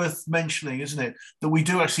think it's worth mentioning, isn't it, that we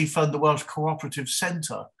do actually fund the Welsh Co-operative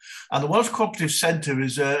Centre. And the Welsh Co-operative Centre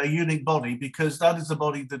is a unique body because that is the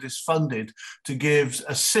body that is funded to give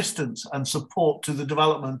assistance and support to the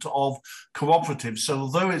development of cooperatives. So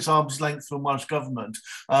although it's arm's length from Welsh Government,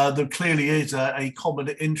 there clearly is a common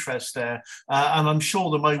interest there. And I'm sure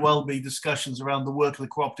there may well be discussions around the work of the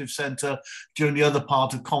Co-operative Centre during the other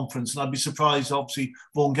part of conference. And I'd be surprised, obviously,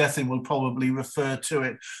 Vaughan Gethin will probably refer to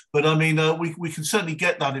it. But I mean, we can certainly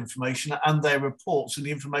get that information and their reports and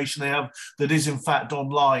the information they have that is in fact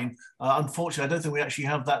online. Unfortunately, I don't think we actually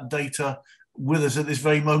have that data with us at this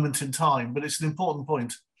very moment in time, but it's an important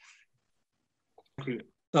point. Thank you.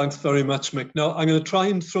 Thanks very much, Mick. Now, I'm going to try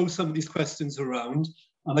and throw some of these questions around.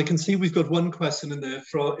 And I can see we've got one question in there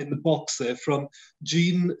in the box there from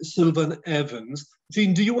Jean Sylvan Evans.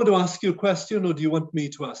 Jean, do you want to ask your question or do you want me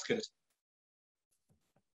to ask it?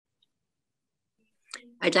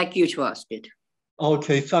 I'd like you to ask it.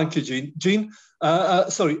 Okay, thank you, Jean. Jean,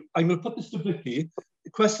 sorry, I'm going to put this to Vikki.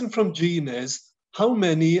 The question from Jean is, how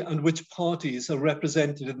many and which parties are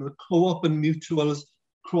represented in the Co-op and Mutuals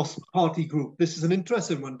cross-party group? This is an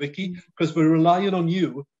interesting one, Vikki, because we're relying on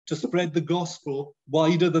you to spread the gospel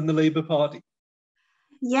wider than the Labour Party.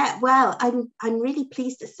 Yeah, well, I'm really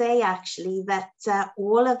pleased to say actually that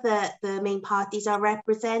all of the main parties are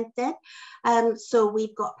represented. So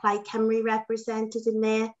we've got Plaid Cymru represented in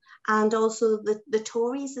there, and also the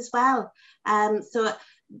Tories as well. So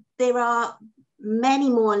there are many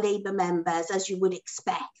more Labour members, as you would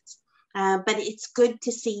expect. But it's good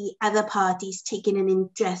to see other parties taking an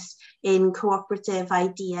interest in cooperative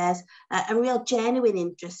ideas, a real genuine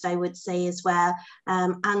interest, I would say, as well.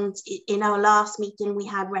 And in our last meeting, we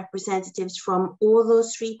had representatives from all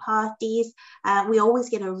those three parties. We always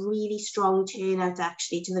get a really strong turnout,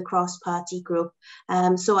 actually, to the cross-party group.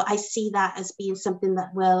 So I see that as being something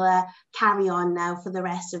that will carry on now for the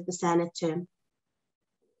rest of the Senedd term.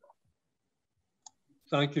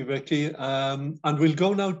 Thank you, Vikki. And we'll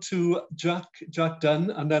go now to Jack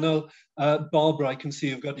Dunn, and then Barbara, I can see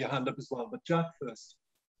you've got your hand up as well, but Jack first.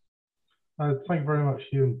 Thank you very much,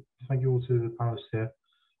 Huw. Thank you all to the panelists here.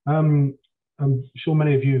 I'm sure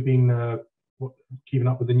many of you have been keeping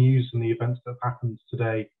up with the news and the events that have happened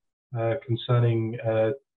today concerning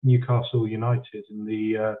Newcastle United and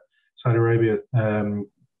the Saudi Arabia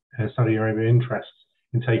interest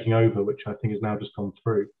in taking over, which I think has now just gone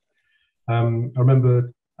through. I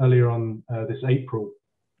remember earlier on this April,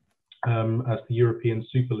 as the European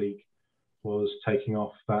Super League was taking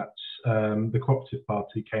off, that the Cooperative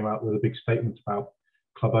Party came out with a big statement about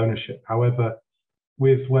club ownership. However,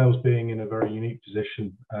 with Wales being in a very unique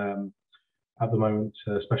position at the moment,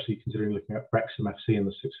 especially considering looking at Wrexham FC and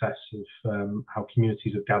the success of how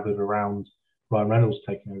communities have gathered around Ryan Reynolds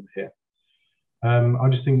taking over here. I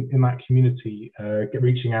just think in that community,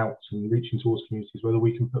 reaching out and reaching towards communities, whether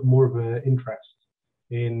we can put more of an interest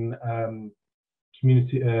in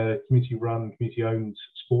community-run, community-owned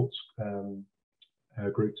sports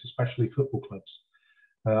groups, especially football clubs.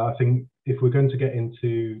 I think if we're going to get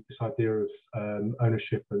into this idea of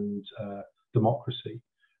ownership and democracy,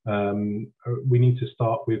 we need to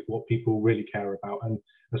start with what people really care about. And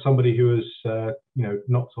as somebody who has,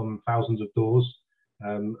 knocked on thousands of doors,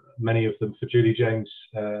 many of them for Julie James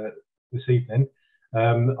this evening,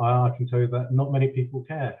 I can tell you that not many people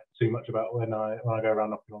care too much about when I go around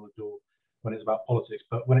knocking on the door when it's about politics.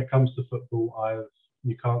 But when it comes to football,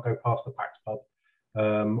 you can't go past the packed pub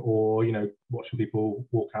or watching people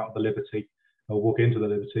walk out of the Liberty or walk into the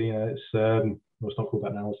Liberty. It's not called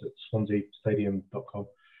that now, is it? SwanseaStadium.com.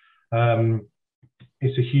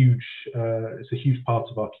 It's a huge part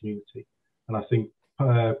of our community, and I think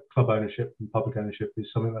club ownership and public ownership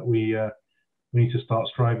is something that we need to start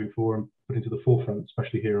striving for and put into the forefront,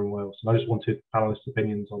 especially here in Wales. And I just wanted panelists'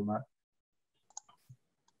 opinions on that.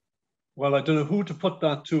 Well, I don't know who to put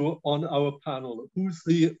that to on our panel. Who's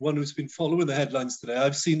the one who's been following the headlines today?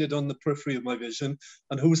 I've seen it on the periphery of my vision.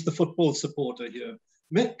 And who's the football supporter here?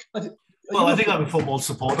 Mick? Well, I think I'm a football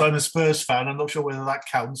supporter. I'm a Spurs fan. I'm not sure whether that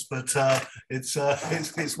counts, but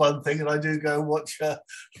it's one thing. And I do go watch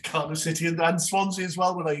Cardiff City and Swansea as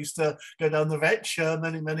well. When I used to go down the Vetch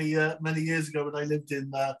many years ago when I lived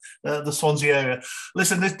in the Swansea area.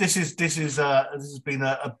 Listen, this has been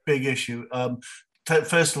a big issue.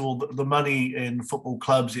 first of all, the money in football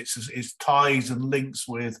clubs, it's ties and links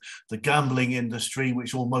with the gambling industry,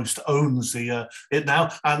 which almost owns it now.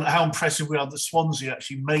 And how impressive we are that Swansea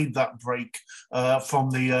actually made that break from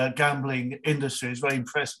the gambling industry. Is very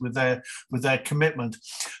impressed with their commitment.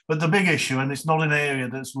 But the big issue, and it's not an area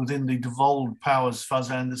that's within the devolved powers, as far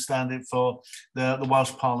as I understand it, for the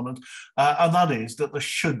Welsh Parliament, and that is that there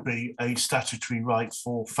should be a statutory right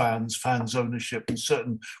for fans ownership, and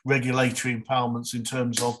certain regulatory empowerments in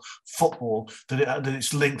terms of football, that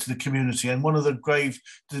it's linked to the community. And one of the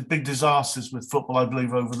big disasters with football, I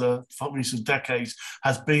believe, over the recent decades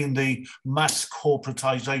has been the mass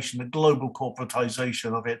corporatization, the global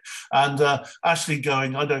corporatization of it. And Ashley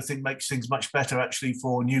going, I don't think, makes things much better actually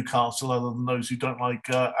for Newcastle, other than those who don't like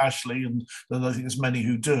Ashley, and I think there's many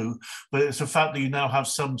who do. But it's the fact that you now have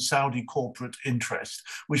some Saudi corporate interest,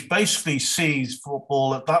 which basically sees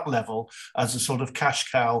football at that level as a sort of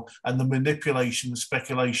cash cow, and the manipulation, the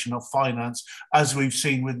speculation of finance, as we've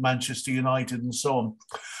seen with Manchester United and so on.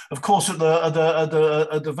 Of course, at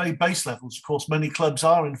the very base levels, of course, many clubs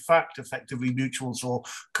are in fact effectively mutuals or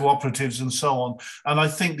cooperatives and so on. And I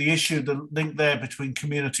think the issue, the link there between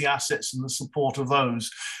community assets and the support of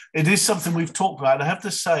those, it is something we've talked about. And I have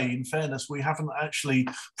to say, in fairness, we haven't actually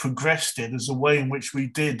progressed it as a way in which we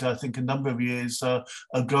did, I think, a number of years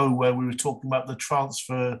ago, where we were talking about the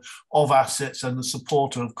transfer of assets and the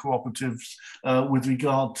support of cooperatives with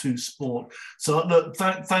regard to sport. So look,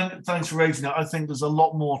 thanks for raising that. I think there's a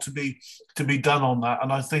lot more to be done on that,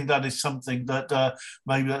 and I think that is something that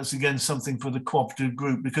maybe that's again something for the cooperative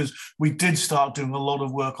group, because we did start doing a lot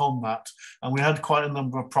of work on that, and we had quite a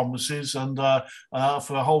number of promises, and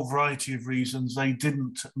for a whole variety of reasons they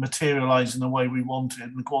didn't materialize in the way we wanted,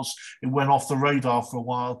 and of course it went off the radar for a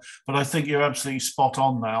while. But I think you're absolutely spot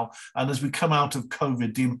on now, and as we come out of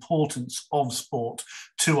COVID, the importance of sport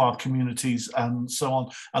to our communities and so on,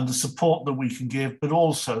 and the support that we can give, but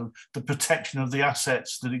also the protection of the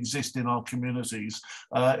assets that exist in our communities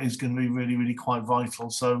is going to be really, really quite vital.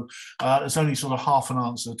 So it's only sort of half an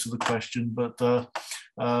answer to the question, but the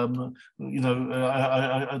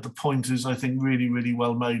point is, I think, really, really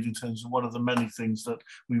well made in terms of one of the many things that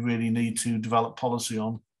we really need to develop policy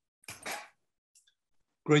on.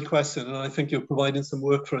 Great question, and I think you're providing some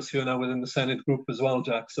work for us here now within the Senedd group as well,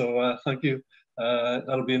 Jack. So thank you.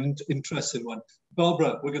 That'll be an interesting one.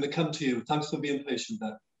 Barbara, we're going to come to you. Thanks for being patient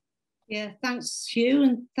there. Yeah, thanks, Huw,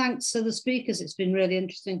 and thanks to the speakers. It's been really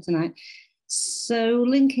interesting tonight. So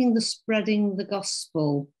linking the spreading the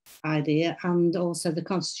gospel idea and also the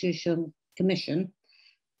Constitutional Commission,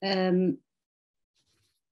 and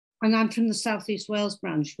I'm from the South East Wales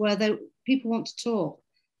branch, where people want to talk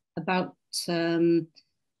about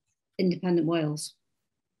independent Wales.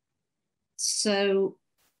 So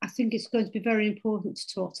I think it's going to be very important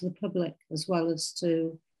to talk to the public as well as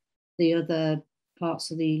to the other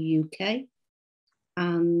parts of the UK.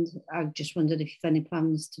 And I just wondered if you have any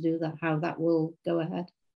plans to do that, how that will go ahead.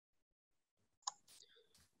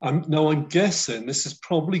 Now I'm guessing this is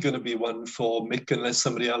probably going to be one for Mick, unless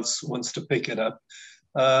somebody else wants to pick it up.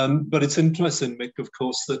 But it's interesting, Mick, of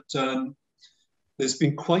course, that there's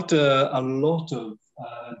been quite a lot of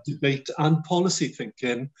debate and policy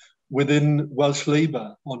thinking within Welsh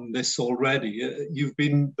Labour on this already. You've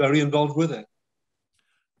been very involved with it.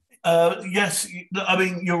 Yes, I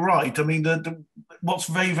mean, you're right. I mean, what's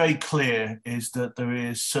very, very clear is that there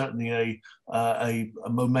is certainly a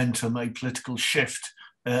momentum, a political shift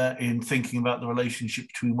in thinking about the relationship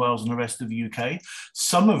between Wales and the rest of the UK.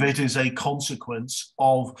 Some of it is a consequence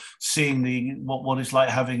of seeing what it's like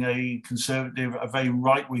having a conservative, a very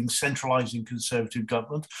right-wing, centralising conservative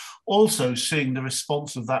government. Also seeing the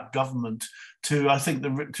response of that government to, I think,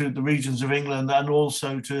 to the regions of England, and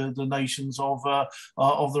also to the nations of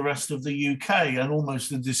the rest of the UK, and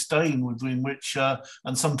almost the disdain within which,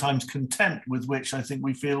 and sometimes contempt with which, I think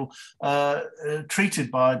we feel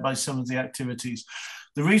treated by some of the activities.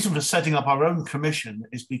 The reason for setting up our own commission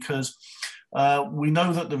is because we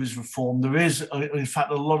know that there is reform. There is, in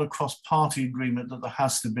fact, a lot of cross-party agreement that there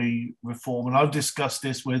has to be reform. And I've discussed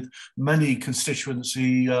this with many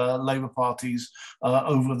constituency Labour parties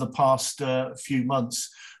over the past few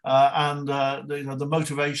months. The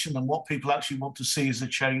motivation and what people actually want to see as a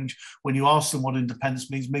change, when you ask them what independence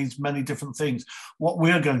means many different things. What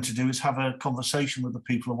we're going to do is have a conversation with the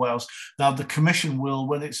people of Wales. Now, the Commission will,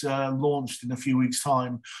 when it's launched in a few weeks'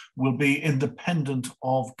 time, will be independent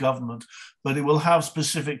of government, but it will have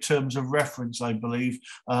specific terms of reference, I believe,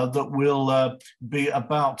 that will be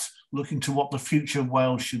about looking to what the future of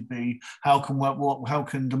Wales should be. How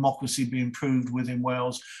can democracy be improved within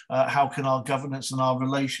Wales? How can our governance and our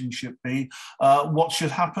relations legislation should be, what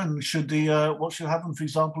should happen what should happen, for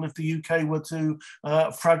example, if the UK were to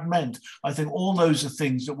fragment. I think all those are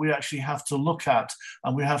things that we actually have to look at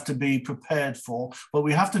and we have to be prepared for, but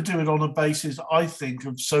we have to do it on a basis, I think,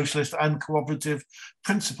 of socialist and cooperative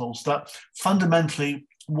principles that fundamentally,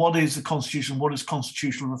 what is the Constitution? What is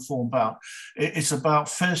constitutional reform about? It's about,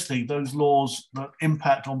 firstly, those laws that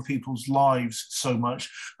impact on people's lives so much.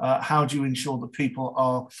 How do you ensure that people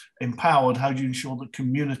are empowered? How do you ensure that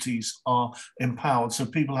communities are empowered so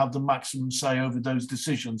people have the maximum say over those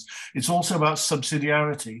decisions? It's also about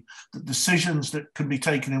subsidiarity, that decisions that can be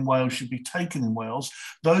taken in Wales should be taken in Wales.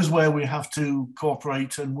 Those where we have to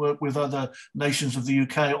cooperate and work with other nations of the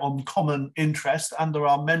UK on common interest, and there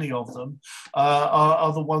are many of them,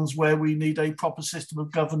 are the ones where we need a proper system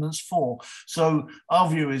of governance for. So our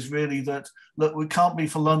view is really that, look, we can't be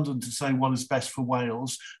for London to say what is best for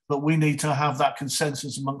Wales, but we need to have that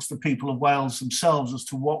consensus amongst the people of Wales themselves as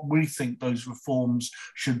to what we think those reforms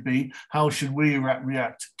should be. How should we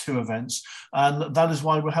react to events? And that is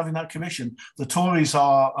why we're having that commission. The Tories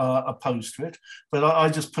are opposed to it, but I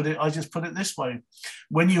just put it this way.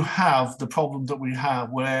 When you have the problem that we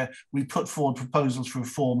have, where we put forward proposals for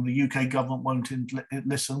reform and the UK government won't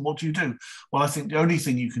listen, what do? Well, I think the only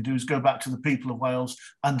thing you can do is go back to the people of Wales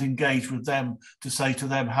and engage with them to say to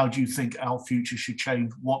them, how do you think our future should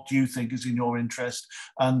change? What do you think is in your interest?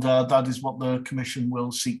 And that is what the Commission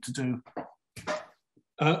will seek to do.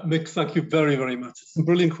 Mick, thank you very, very much. Some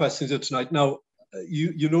brilliant questions here tonight. Now,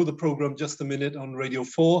 you know the programme Just a Minute on Radio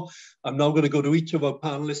 4. I'm now going to go to each of our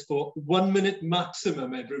panellists for 1 minute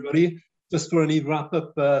maximum, everybody, just for any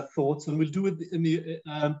wrap-up thoughts. And we'll do it in the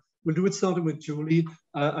we'll do it starting with Julie.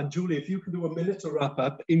 And Julie, if you can do a minute to wrap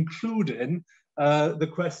up, including the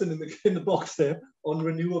question in the box there on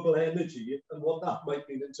renewable energy and what that might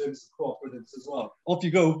mean in terms of cooperatives as well. Off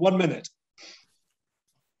you go, 1 minute.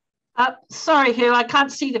 Sorry, Huw, I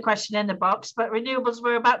can't see the question in the box, but renewables,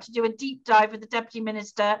 we're about to do a deep dive with the Deputy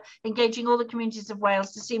Minister, engaging all the communities of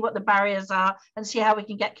Wales to see what the barriers are and see how we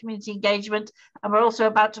can get community engagement. And we're also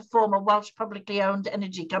about to form a Welsh publicly owned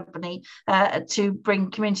energy company to bring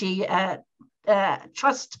community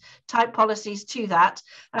trust type policies to that.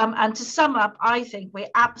 And to sum up, I think we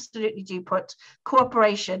absolutely do put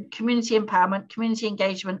cooperation, community empowerment, community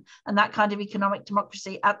engagement, and that kind of economic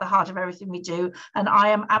democracy at the heart of everything we do. And I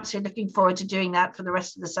am absolutely looking forward to doing that for the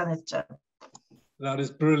rest of the Senedd term. That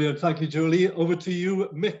is brilliant. Thank you, Julie. Over to you,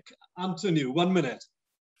 Mick Antoniw, 1 minute.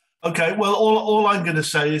 Okay, well, all I'm going to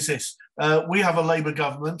say is this. We have a Labour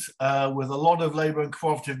government with a lot of Labour and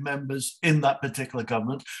cooperative members in that particular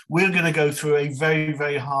government. We're going to go through a very,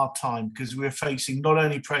 very hard time because we're facing not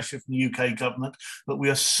only pressure from the UK government, but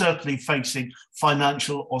we are certainly facing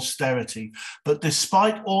financial austerity. But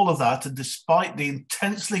despite all of that, and despite the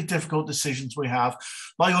intensely difficult decisions we have,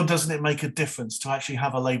 my God, doesn't it make a difference to actually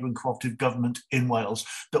have a Labour and cooperative government in Wales,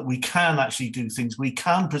 that we can actually do things, we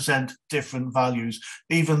can present different values,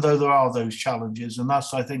 even though there are those challenges. And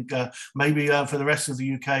that's, I think, maybe for the rest of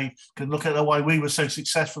the UK can look at why we were so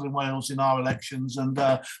successful in Wales in our elections, and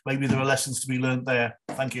maybe there are lessons to be learned there.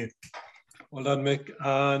 Thank you. Well done, Mick.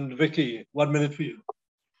 And Vikki, 1 minute for you.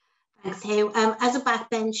 Thanks, Huw. As a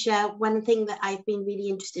backbencher, one thing that I've been really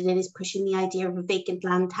interested in is pushing the idea of a vacant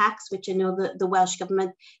land tax, which I know that the Welsh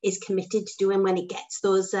Government is committed to doing when it gets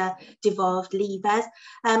those devolved levers.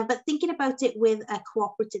 But thinking about it with a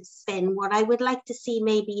cooperative spin, what I would like to see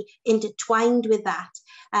maybe intertwined with that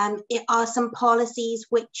are some policies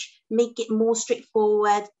which make it more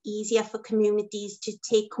straightforward, easier for communities to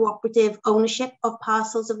take cooperative ownership of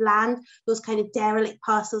parcels of land, those kind of derelict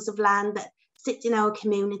parcels of land that sit in our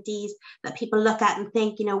communities that people look at and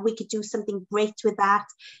think, you know, we could do something great with that.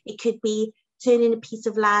 It could be turning a piece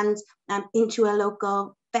of land into a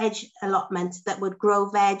local veg allotment that would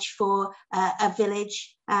grow veg for a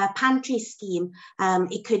village pantry scheme.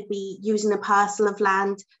 It could be using a parcel of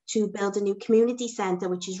land to build a new community centre,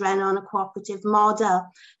 which is run on a cooperative model.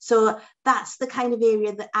 So that's the kind of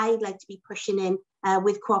area that I'd like to be pushing in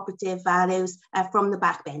with cooperative values from the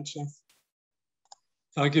backbenches.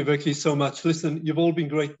 Thank you, Vikki, so much. Listen, you've all been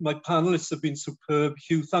great. My panelists have been superb.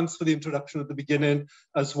 Huw, thanks for the introduction at the beginning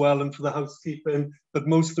as well, and for the housekeeping. But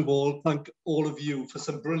most of all, thank all of you for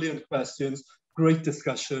some brilliant questions, great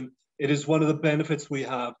discussion. It is one of the benefits we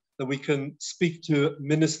have, that we can speak to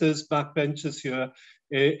ministers, backbenchers here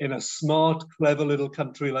in a smart, clever little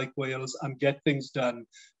country like Wales and get things done,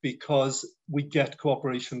 because we get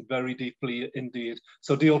cooperation very deeply indeed.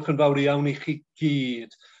 So diolch yn fawr iawn I chi gyd.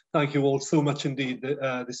 Thank you all so much indeed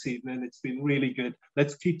this evening. It's been really good.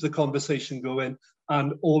 Let's keep the conversation going,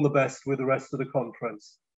 and all the best with the rest of the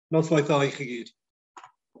conference. Nos waith dda I chi gyd.